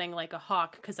watching this thing like a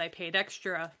hawk because I paid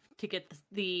extra to get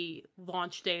the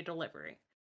launch day delivery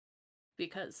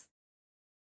because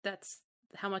that's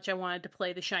how much I wanted to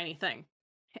play the shiny thing.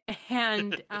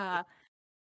 And I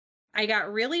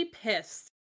got really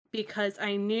pissed because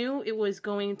I knew it was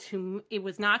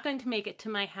not going to make it to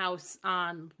my house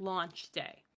on launch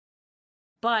day.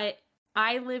 But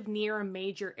I live near a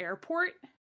major airport,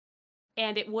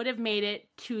 and it would have made it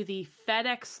to the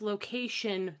FedEx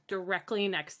location directly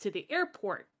next to the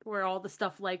airport, where all the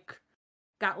stuff like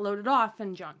got loaded off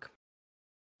and junk.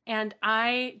 And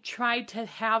I tried to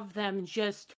have them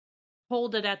just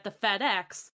hold it at the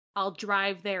FedEx. I'll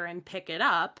drive there and pick it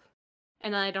up,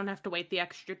 and then I don't have to wait the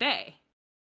extra day.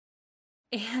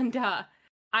 And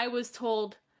I was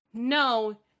told,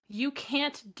 no, you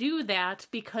can't do that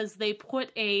because they put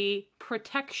a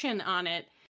protection on it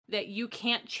that you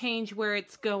can't change where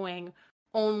it's going.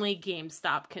 Only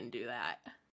GameStop can do that.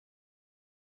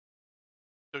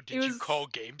 So did you call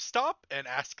GameStop and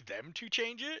ask them to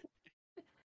change it?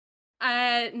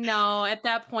 No, at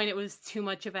that point it was too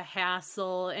much of a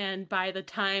hassle, and by the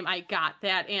time I got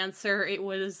that answer, it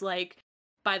was like,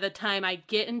 by the time I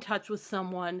get in touch with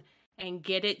someone and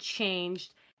get it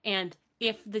changed, and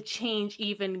if the change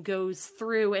even goes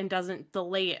through and doesn't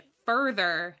delay it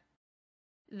further,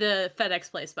 the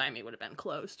FedEx place by me would have been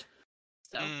closed.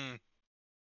 So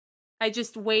I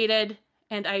just waited,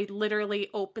 and I literally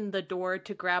opened the door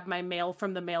to grab my mail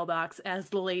from the mailbox as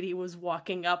the lady was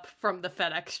walking up from the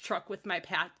FedEx truck with my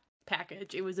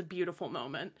package. It was a beautiful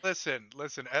moment. Listen,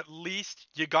 at least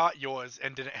you got yours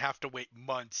and didn't have to wait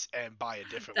months and buy a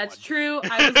different one. That's true.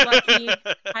 I was lucky.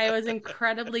 I was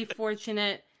incredibly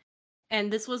fortunate. And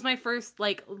this was my first,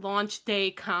 launch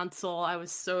day console. I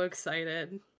was so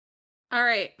excited. All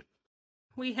right.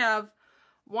 We have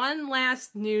one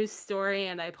last news story,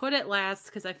 and I put it last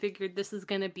because I figured this is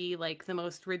going to be, the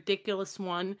most ridiculous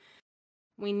one.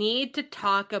 We need to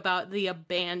talk about the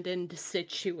abandoned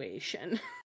situation.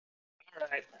 All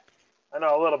right. I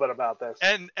know a little bit about this.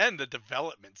 And the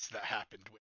developments that happened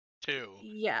with it, too.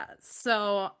 Yeah,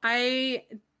 so I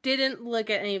didn't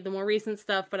look at any of the more recent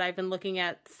stuff, but I've been looking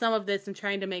at some of this and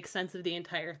trying to make sense of the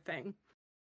entire thing.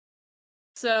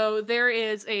 So there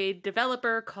is a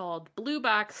developer called Blue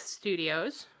Box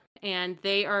Studios, and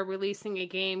they are releasing a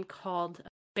game called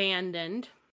Abandoned,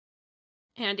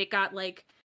 and it got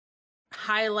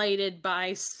highlighted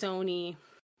by Sony,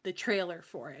 the trailer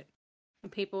for it.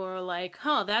 And people were like,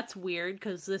 "Oh, that's weird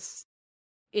because this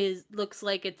looks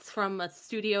like it's from a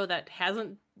studio that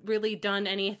hasn't really done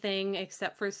anything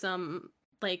except for some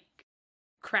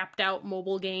crapped out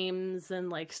mobile games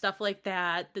and stuff like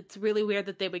that. It's really weird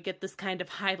that they would get this kind of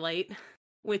highlight,"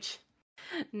 which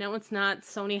no, it's not.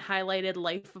 Sony highlighted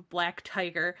Life of Black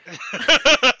Tiger.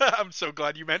 I'm so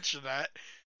glad you mentioned that.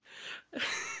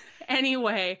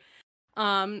 Anyway,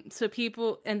 so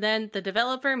people, and then the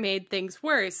developer made things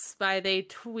worse by they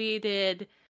tweeted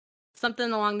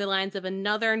something along the lines of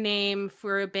another name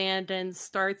for Abandoned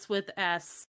starts with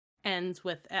S, ends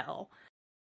with L.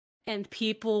 And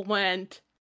people went,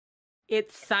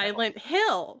 "It's Silent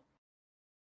Hill."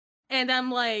 And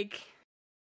I'm like,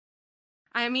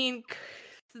 I mean,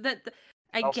 that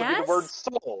I also guess be the word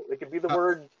soul. It could be the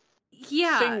word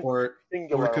or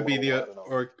singular. it could be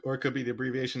or it could be the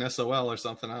abbreviation SOL or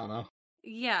something. I don't know.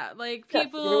 Yeah,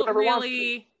 people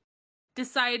really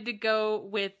decided to go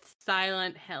with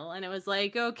Silent Hill, and it was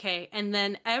like, okay. And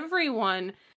then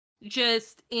everyone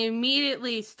just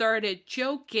immediately started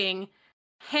joking,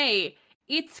 "Hey,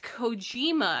 it's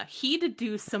Kojima. He'd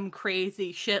do some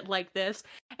crazy shit like this."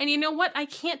 And you know what? I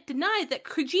can't deny that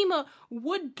Kojima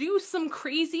would do some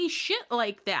crazy shit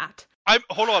like that.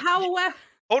 Hold up.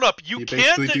 Hold up. You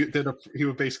he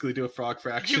would basically do a Frog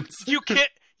Fractions.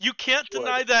 You can't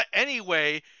deny that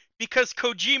anyway, because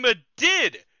Kojima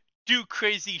did do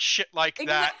crazy shit like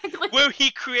that, where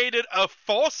he created a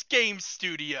false game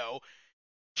studio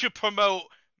to promote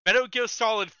Metal Gear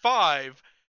Solid 5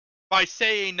 by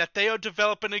saying that they are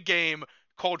developing a game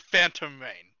called Phantom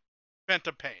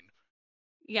Pain.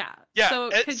 Yeah. Yeah. So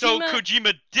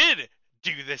Kojima did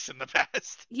do this in the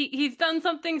past. He's done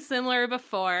something similar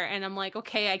before, and I'm like,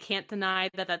 okay, I can't deny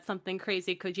that that's something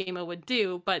crazy Kojima would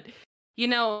do, but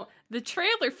the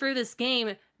trailer for this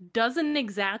game doesn't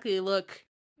exactly look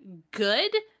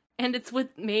good, and it's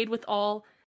made with all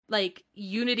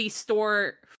Unity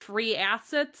Store free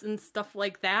assets and stuff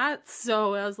like that.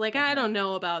 So I was like, I don't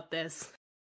know about this.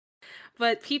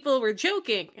 But people were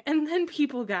joking, and then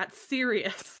people got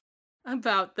serious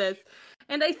about this.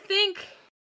 And I think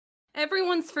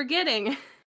everyone's forgetting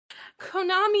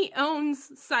Konami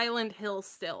owns Silent Hill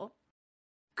still.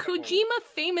 Kojima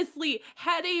famously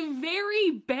had a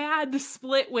very bad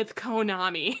split with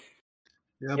Konami.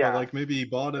 Yeah, but maybe he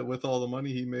bought it with all the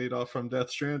money he made off from Death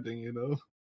Stranding, No,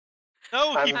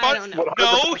 I don't know.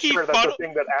 That's the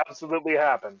thing that absolutely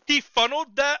happened. He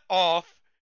funneled that off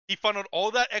he funneled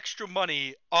all that extra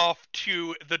money off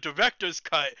to the director's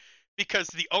cut because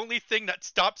the only thing that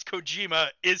stops Kojima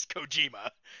is Kojima.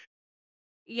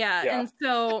 Yeah, Yeah. and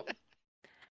so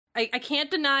I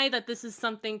can't deny that this is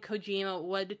something Kojima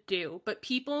would do, but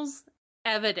people's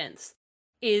evidence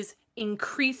is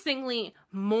increasingly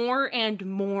more and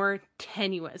more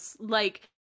tenuous. Like,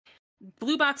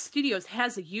 Blue Box Studios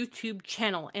has a YouTube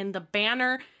channel, and the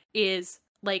banner is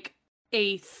like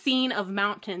a scene of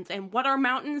mountains. And what are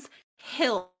mountains?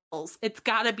 Hills. It's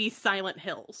gotta be Silent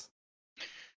Hills.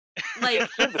 Like,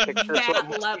 The picture, so it that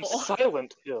must be level.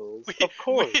 Silent Hills, of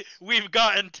course. We've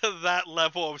gotten to that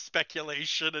level of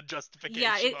speculation and justification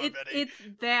Yeah, already. it's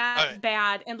that Alright.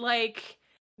 bad. And like,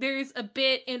 there's a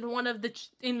bit in one of the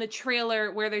in the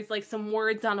trailer where there's like some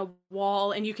words on a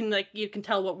wall, and you can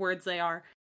tell what words they are.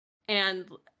 And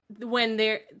when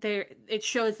it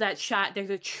shows that shot, there's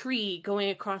a tree going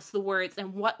across the words,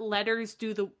 and what letters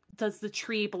does the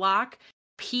tree block?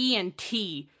 P and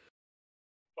T.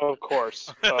 Of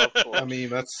course. Of course. I mean,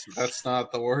 that's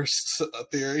not the worst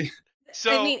theory.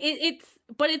 So I mean,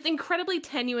 it's incredibly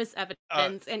tenuous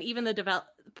evidence, and even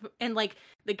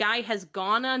the guy has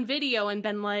gone on video and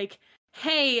been like,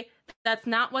 "Hey, that's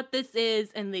not what this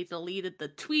is," and they deleted the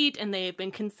tweet, and they've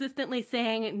been consistently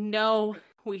saying, "No,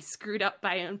 we screwed up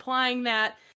by implying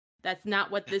that. That's not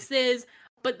what this is."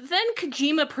 But then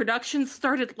Kojima Productions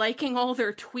started liking all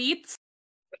their tweets.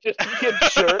 Just you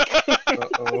jerk.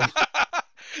 Uh-oh.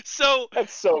 So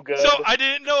That's so good. So I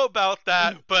didn't know about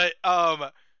that, but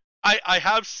I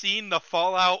have seen the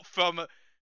fallout from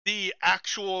the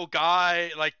actual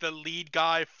guy, like the lead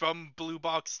guy from Blue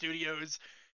Box Studios,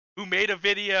 who made a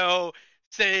video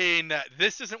saying that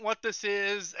this isn't what this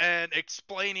is and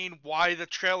explaining why the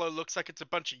trailer looks like it's a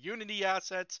bunch of Unity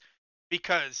assets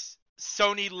because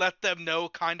Sony let them know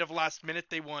kind of last minute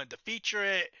they wanted to feature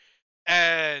it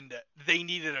and they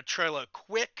needed a trailer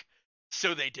quick,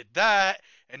 so they did that,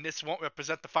 and this won't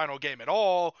represent the final game at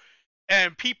all.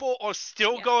 And people are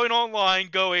still going online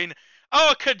going,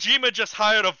 "Oh, Kojima just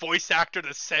hired a voice actor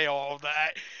to say all of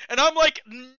that." And I'm like,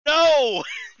 no!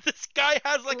 This guy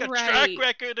has like a track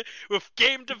record with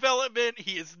game development.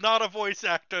 He is not a voice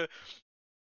actor.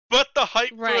 But the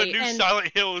hype for a new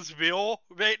Silent Hill is real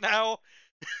right now.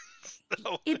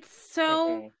 So... It's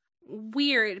so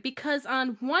weird because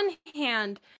on one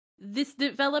hand, this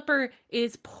developer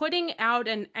is putting out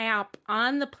an app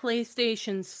on the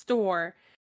PlayStation Store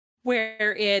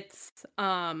where it's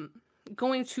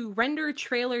going to render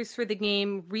trailers for the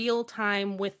game real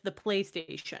time with the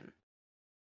PlayStation.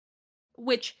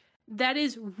 Which, that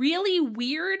is really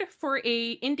weird for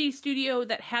a indie studio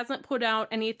that hasn't put out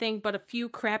anything but a few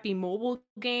crappy mobile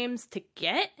games to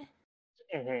get.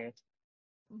 Mm-hmm.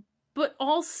 But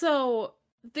also,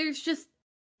 there's just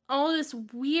all this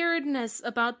weirdness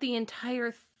about the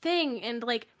entire thing. And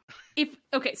like,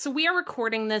 so we are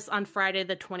recording this on Friday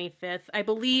the 25th. I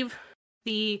believe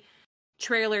the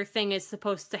trailer thing is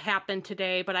supposed to happen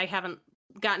today, but I haven't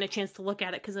gotten a chance to look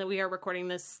at it because we are recording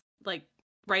this like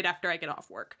right after I get off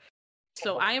work.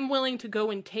 So I am willing to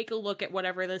go and take a look at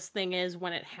whatever this thing is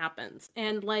when it happens.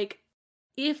 And like,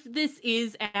 if this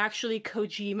is actually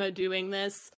Kojima doing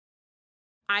this,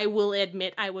 I will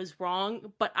admit I was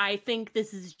wrong, but I think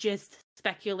this is just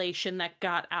speculation that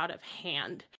got out of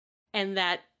hand, and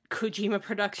that Kojima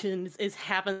Productions is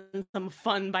having some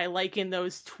fun by liking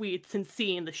those tweets and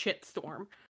seeing the shitstorm.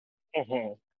 Mm-hmm.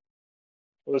 Well,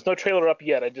 there's no trailer up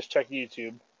yet. I just checked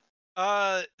YouTube.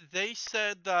 They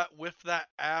said that with that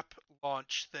app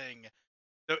launch thing,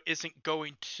 there isn't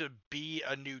going to be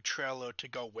a new trailer to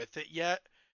go with it yet.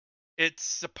 It's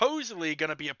supposedly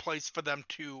going to be a place for them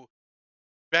to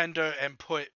render and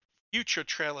put future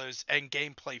trailers and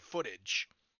gameplay footage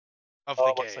of the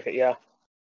game. Looks like it, yeah.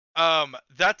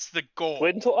 That's the goal.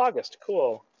 Wait until August.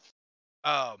 Cool.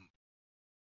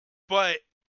 But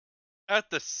at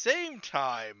the same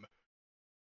time...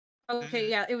 Okay,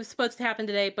 yeah, it was supposed to happen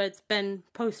today, but it's been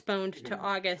postponed to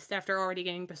August after already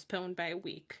getting postponed by a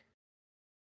week.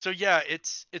 So yeah,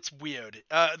 it's weird.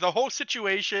 The whole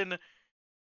situation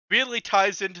really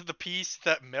ties into the piece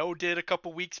that Mel did a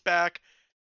couple weeks back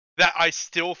that I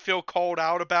still feel called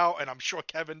out about, and I'm sure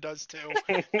Kevin does too,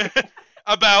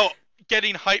 about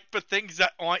getting hyped for things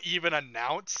that aren't even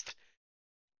announced.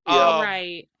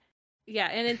 Right. Yeah,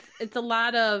 and it's a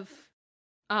lot of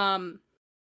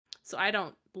so I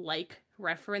don't like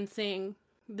referencing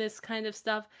this kind of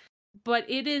stuff, but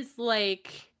it is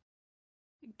like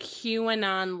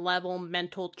QAnon level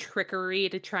mental trickery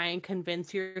to try and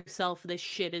convince yourself this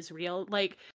shit is real.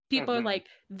 Like, people are like,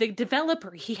 the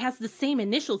developer, he has the same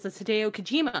initials as Hideo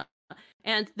Kojima,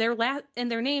 and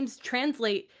their names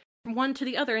translate one to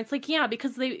the other. It's like, yeah,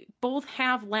 because they both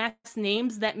have last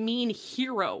names that mean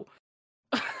hero.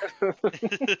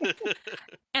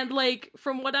 And like,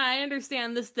 from what I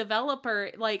understand, this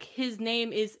developer, like, his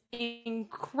name is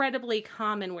incredibly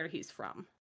common where he's from.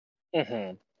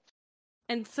 Mm-hmm.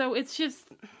 And so it's just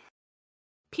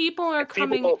people are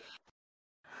coming.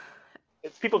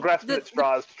 It's people grasping at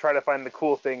straws to try to find the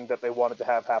cool thing that they wanted to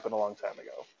have happen a long time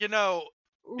ago. You know,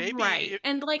 maybe right.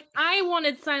 And like, I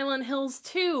wanted Silent Hills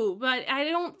too, but I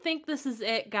don't think this is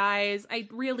it, guys. I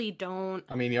really don't.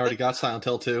 I mean, you already got Silent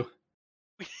Hill 2.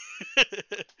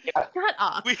 Yeah. Shut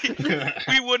up.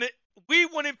 we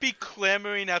wouldn't be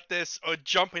clamoring at this or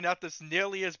jumping at this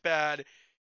nearly as bad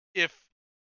if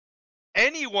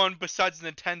anyone besides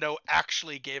Nintendo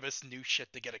actually gave us new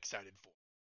shit to get excited for.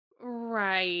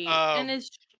 Right. And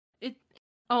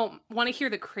want to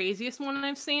hear the craziest one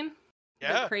I've seen?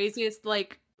 Yeah. The craziest,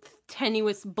 like,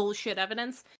 tenuous bullshit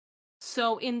evidence.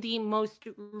 So in the most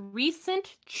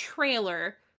recent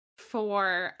trailer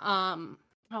for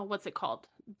what's it called?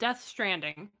 Death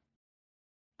Stranding.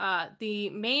 The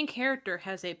main character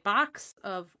has a box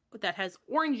that has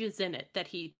oranges in it that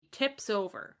he tips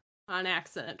over on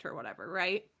accident or whatever,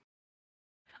 right?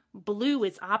 Blue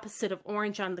is opposite of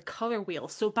orange on the color wheel,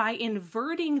 so by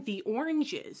inverting the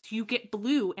oranges, you get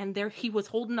blue, and there he was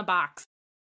holding a box.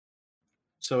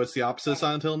 So it's the opposite of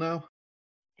Silent Hill now?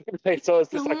 So is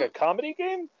this like a comedy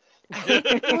game?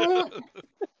 No,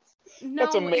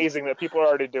 That's amazing that people are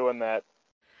already doing that.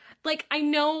 Like, I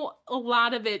know a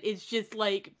lot of it is just,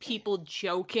 like, people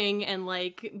joking and,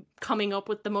 like, coming up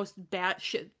with the most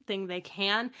batshit thing they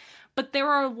can. But there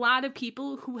are a lot of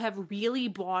people who have really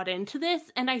bought into this,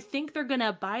 and I think they're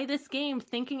gonna buy this game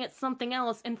thinking it's something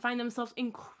else and find themselves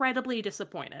incredibly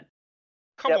disappointed.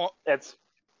 Come on. It's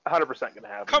 100% gonna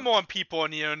happen. Come on, people on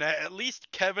the internet. At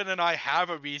least Kevin and I have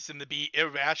a reason to be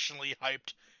irrationally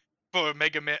hyped for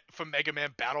Mega Man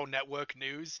Battle Network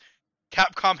news.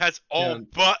 Capcom has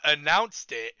but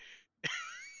announced it.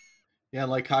 Yeah,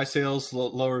 like high sales,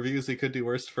 low reviews, they could do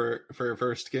worse for a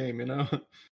first game, you know?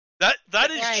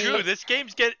 That is true.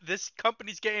 This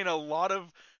company's getting a lot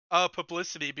of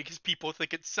publicity because people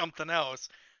think it's something else.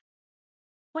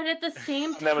 But at the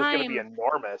same time, that was going to be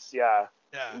enormous, yeah.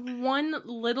 One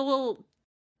little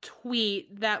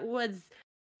tweet that was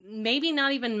maybe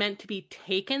not even meant to be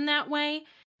taken that way,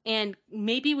 and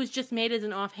maybe was just made as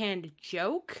an offhand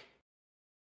joke,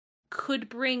 could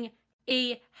bring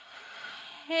a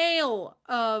hail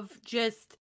of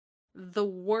just the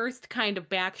worst kind of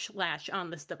backlash on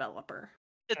this developer.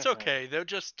 It's okay. They'll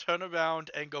just turn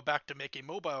around and go back to making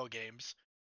mobile games.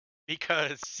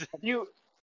 Because...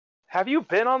 Have you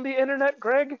been on the internet,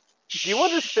 Greg? Do you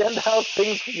understand how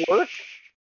things work?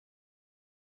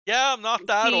 Yeah, I'm not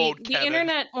that old, The Kevin.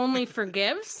 internet only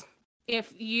forgives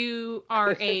if you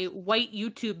are a white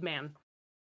YouTube man.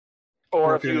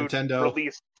 Or if you Nintendo.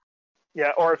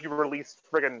 Or if you release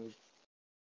friggin',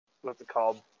 what's it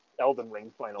called? Elden Ring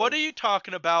finally. What are you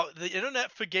talking about? The internet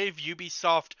forgave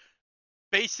Ubisoft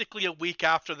basically a week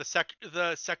after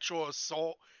the sexual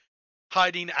assault,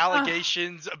 hiding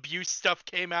allegations, abuse stuff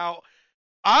came out.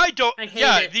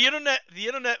 The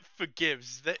internet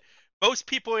forgives. That most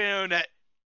people on the internet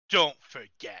don't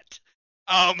forget.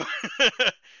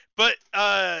 But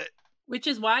which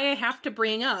is why I have to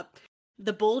bring up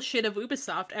the bullshit of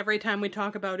Ubisoft every time we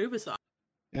talk about Ubisoft.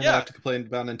 And I have to complain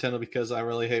about Nintendo because I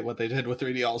really hate what they did with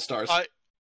 3D All-Stars.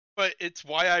 But it's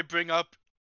why I bring up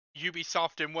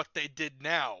Ubisoft and what they did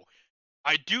now.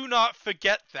 I do not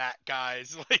forget that,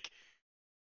 guys. Like,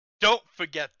 don't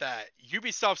forget that.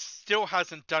 Ubisoft still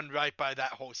hasn't done right by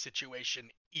that whole situation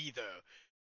either.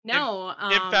 No.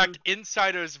 In fact,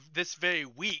 insiders this very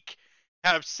week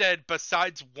have said,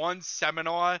 besides one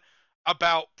seminar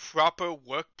about proper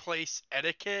workplace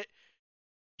etiquette,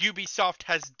 Ubisoft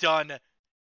has done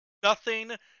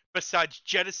nothing besides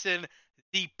jettison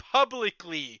the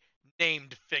publicly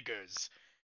named figures.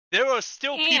 There are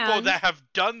still people that have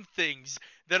done things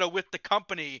that are with the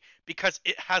company because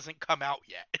it hasn't come out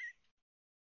yet.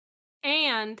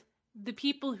 And the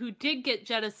people who did get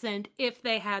jettisoned, if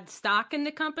they had stock in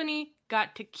the company,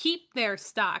 got to keep their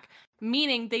stock,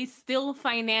 meaning they still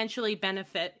financially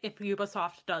benefit if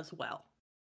Ubisoft does well.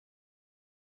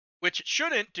 Which it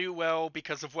shouldn't do well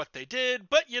because of what they did,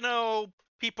 but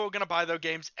people are going to buy their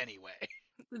games anyway.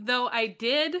 Though I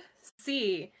did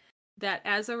see that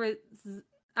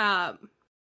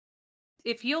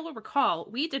if you'll recall,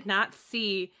 we did not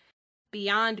see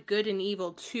Beyond Good and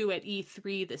Evil 2 at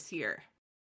E3 this year.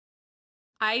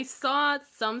 I saw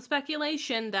some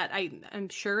speculation that I'm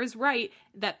sure is right,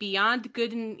 that Beyond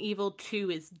Good and Evil 2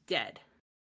 is dead.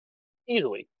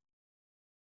 Easily.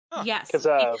 Huh. Yes, Because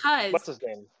because what's his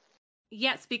name?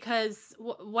 yes, because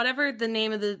whatever the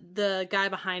name of the guy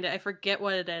behind it, I forget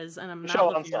what it is, and I'm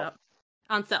Michel not looking it up.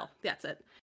 Ancel, that's it.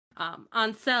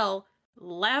 Ancel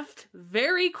left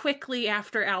very quickly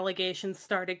after allegations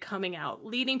started coming out,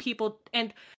 leading people,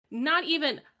 and not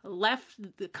even left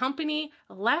the company,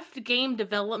 left game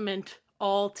development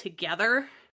altogether.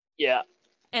 Yeah.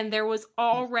 And there was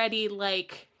already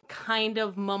like kind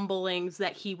of mumblings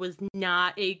that he was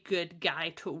not a good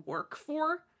guy to work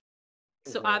for.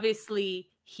 So Mhm. obviously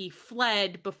he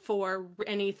fled before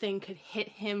anything could hit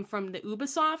him from the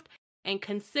Ubisoft. And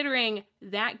considering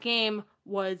that game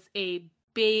was a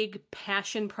big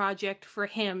passion project for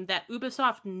him that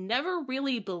Ubisoft never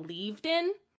really believed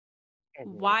in,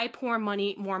 why pour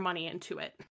more money into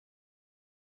it?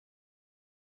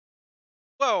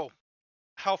 Well,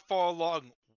 how far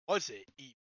along was it?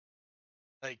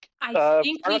 Like, I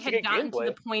think far we enough to had get gotten to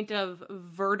the gameplay. point of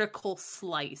vertical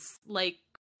slice. Like,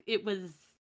 it was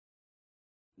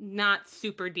not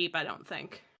super deep, I don't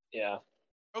think. Yeah.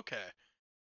 okay.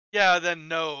 Yeah, then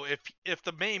no. If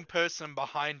the main person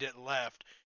behind it left,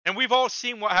 and we've all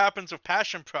seen what happens with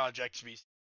passion projects recently.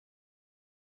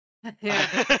 Yeah.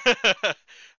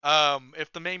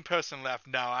 If the main person left,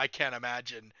 no, I can't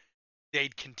imagine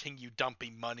they'd continue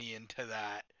dumping money into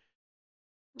that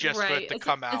just for it to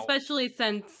come out. Especially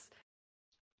since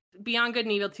Beyond Good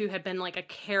and Evil 2 had been like a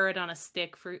carrot on a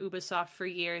stick for Ubisoft for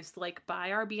years. Like,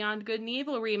 buy our Beyond Good and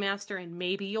Evil remaster and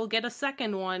maybe you'll get a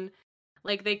second one.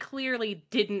 Like, they clearly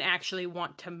didn't actually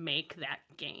want to make that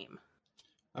game.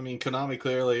 I mean, Konami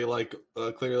clearly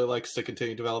likes to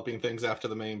continue developing things after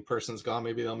the main person's gone.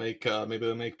 Maybe they'll make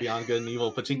Beyond Good and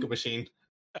Evil Pachinko Machine.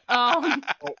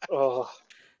 Oh.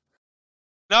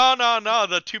 No.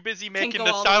 They're too busy making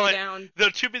They're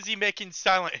too busy making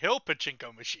Silent Hill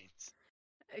pachinko machines.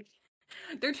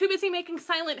 They're too busy making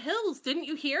Silent Hills. Didn't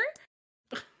you hear?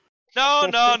 No.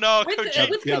 With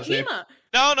Kojima.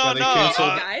 No.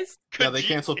 Guys. Yeah, they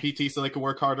canceled PT so they can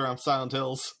work harder on Silent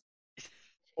Hills.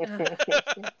 But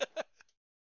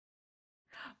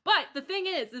the thing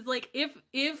is like if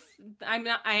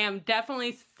I am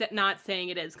definitely not saying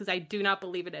it is because I do not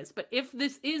believe it is. But if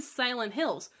this is Silent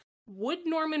Hills, would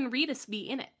Norman Reedus be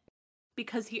in it?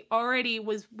 Because he already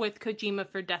was with Kojima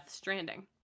for Death Stranding.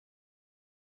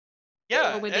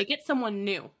 Yeah. Or would they get someone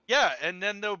new? Yeah, and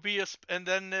then there'll be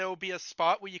a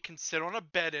spot where you can sit on a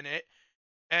bed in it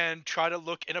and try to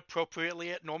look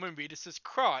inappropriately at Norman Reedus's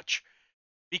crotch.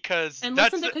 And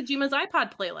listen to Kojima's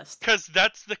iPod playlist. Because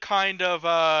that's the kind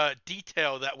of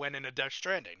detail that went into Death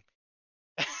Stranding.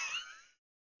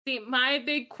 See, my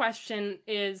big question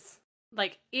is,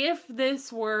 like, if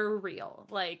this were real,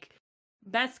 like,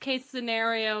 best case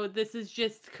scenario, this is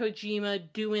just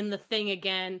Kojima doing the thing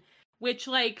again, which,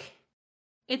 like,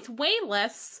 it's way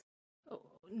less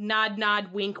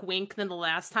nod, wink, wink than the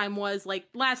last time was. Like,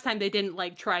 last time they didn't,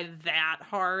 like, try that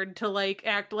hard to, like,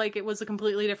 act like it was a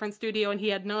completely different studio and he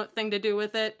had nothing to do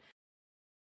with it.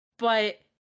 But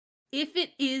if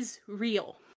it is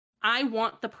real, I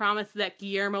want the promise that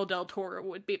Guillermo del Toro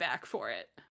would be back for it.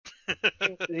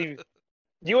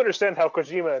 You understand how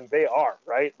Kojima and they are,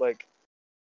 right? Like,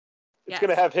 it's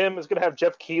going to have him, it's going to have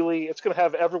Jeff Keighley, it's going to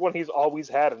have everyone he's always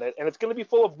had in it, and it's going to be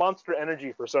full of monster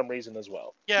energy for some reason as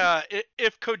well. Yeah,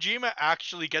 if Kojima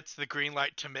actually gets the green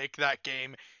light to make that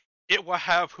game, it will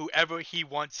have whoever he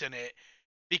wants in it,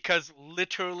 because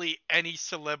literally any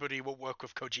celebrity will work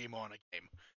with Kojima on a game.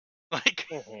 Like,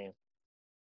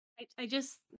 I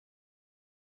just...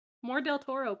 More Del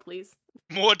Toro, please.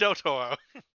 More Del Toro.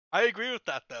 I agree with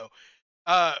that, though.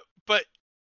 But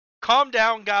calm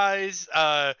down, guys.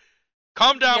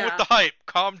 Calm down with the hype.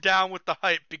 Calm down with the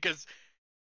hype, because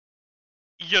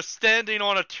you're standing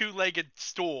on a two-legged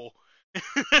stool.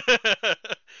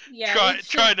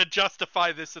 Trying to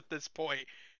justify this at this point.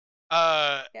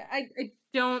 I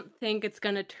don't think it's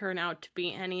gonna turn out to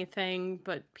be anything,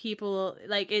 but people,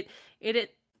 like,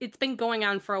 it's been going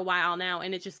on for a while now,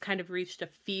 and it just kind of reached a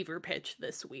fever pitch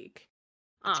this week.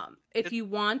 If you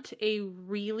want a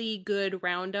really good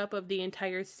roundup of the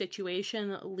entire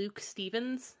situation, Luke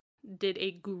Stevens did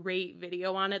a great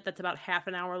video on it that's about half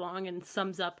an hour long and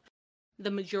sums up the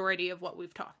majority of what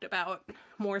we've talked about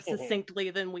more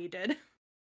succinctly than we did.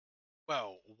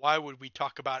 Well, why would we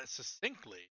talk about it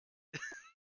succinctly?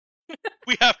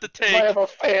 We have to take... I have a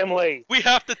family! We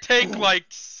have to take, like,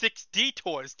 6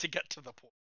 detours to get to the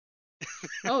point.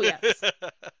 Oh, yes.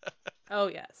 Oh,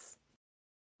 yes.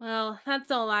 Well,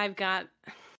 that's all I've got.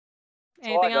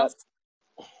 Anything else?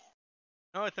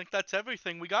 No, I think that's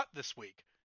everything we got this week.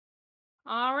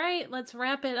 All right, let's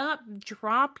wrap it up.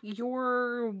 Drop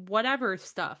your whatever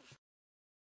stuff.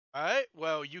 All right.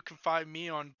 Well, you can find me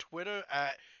on Twitter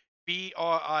at BRIS_PIT.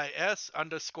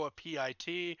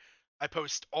 I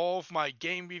post all of my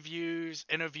game reviews,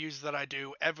 interviews that I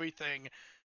do, everything,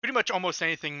 pretty much almost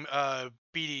anything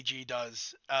BDG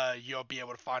does. You'll be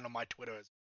able to find on my Twitter.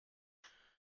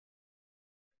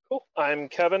 Cool. I'm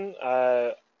Kevin.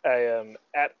 I am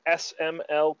at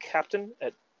SML Captain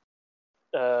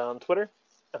on Twitter.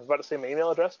 I was about to say my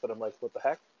email address, but I'm like, what the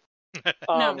heck?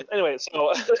 No. Anyway,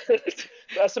 so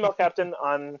SML Captain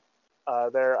on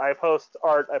there. I post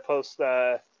art. I post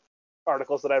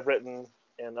articles that I've written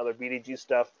and other BDG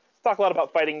stuff. Talk a lot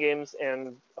about fighting games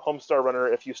and Homestar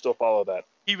Runner. If you still follow that,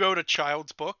 He wrote a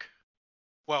child's book.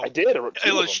 Well, I did. I wrote two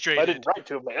illustrated. of them. I didn't write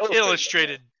two of them.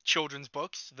 Illustrated children's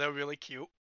books. They're really cute.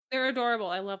 They're adorable.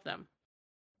 I love them.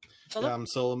 Yeah, I'm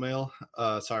Solo Mail.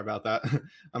 Sorry about that.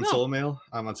 I'm No. Solo Mail.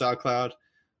 I'm on SoundCloud.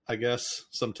 I guess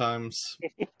sometimes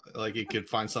like you could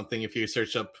find something if you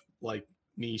search up like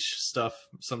niche stuff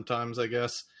sometimes, I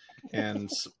guess. And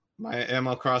my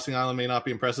Animal Crossing Island may not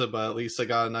be impressive, but at least I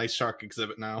got a nice shark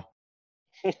exhibit now.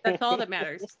 That's all that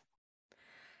matters.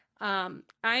 I'm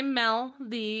Mel.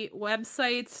 The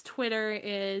website's Twitter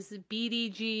is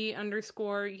BDG_UK.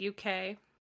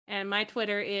 And my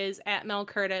Twitter is at Mel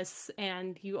Curtis.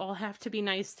 And you all have to be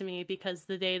nice to me because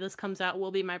the day this comes out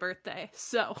will be my birthday.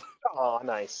 So. Oh,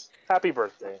 nice. Happy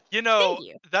birthday. You know, Thank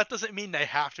you. that doesn't mean they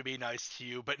have to be nice to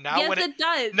you, but now Yes, when it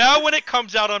does. now when it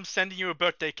comes out, I'm sending you a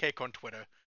birthday cake on Twitter.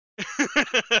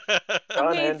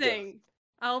 Amazing.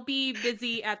 I'll be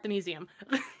busy at the museum.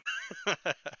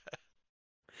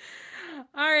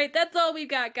 All right, that's all we've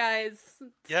got, guys.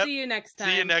 Yep. See you next time.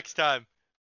 See you next time.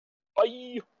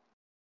 Bye.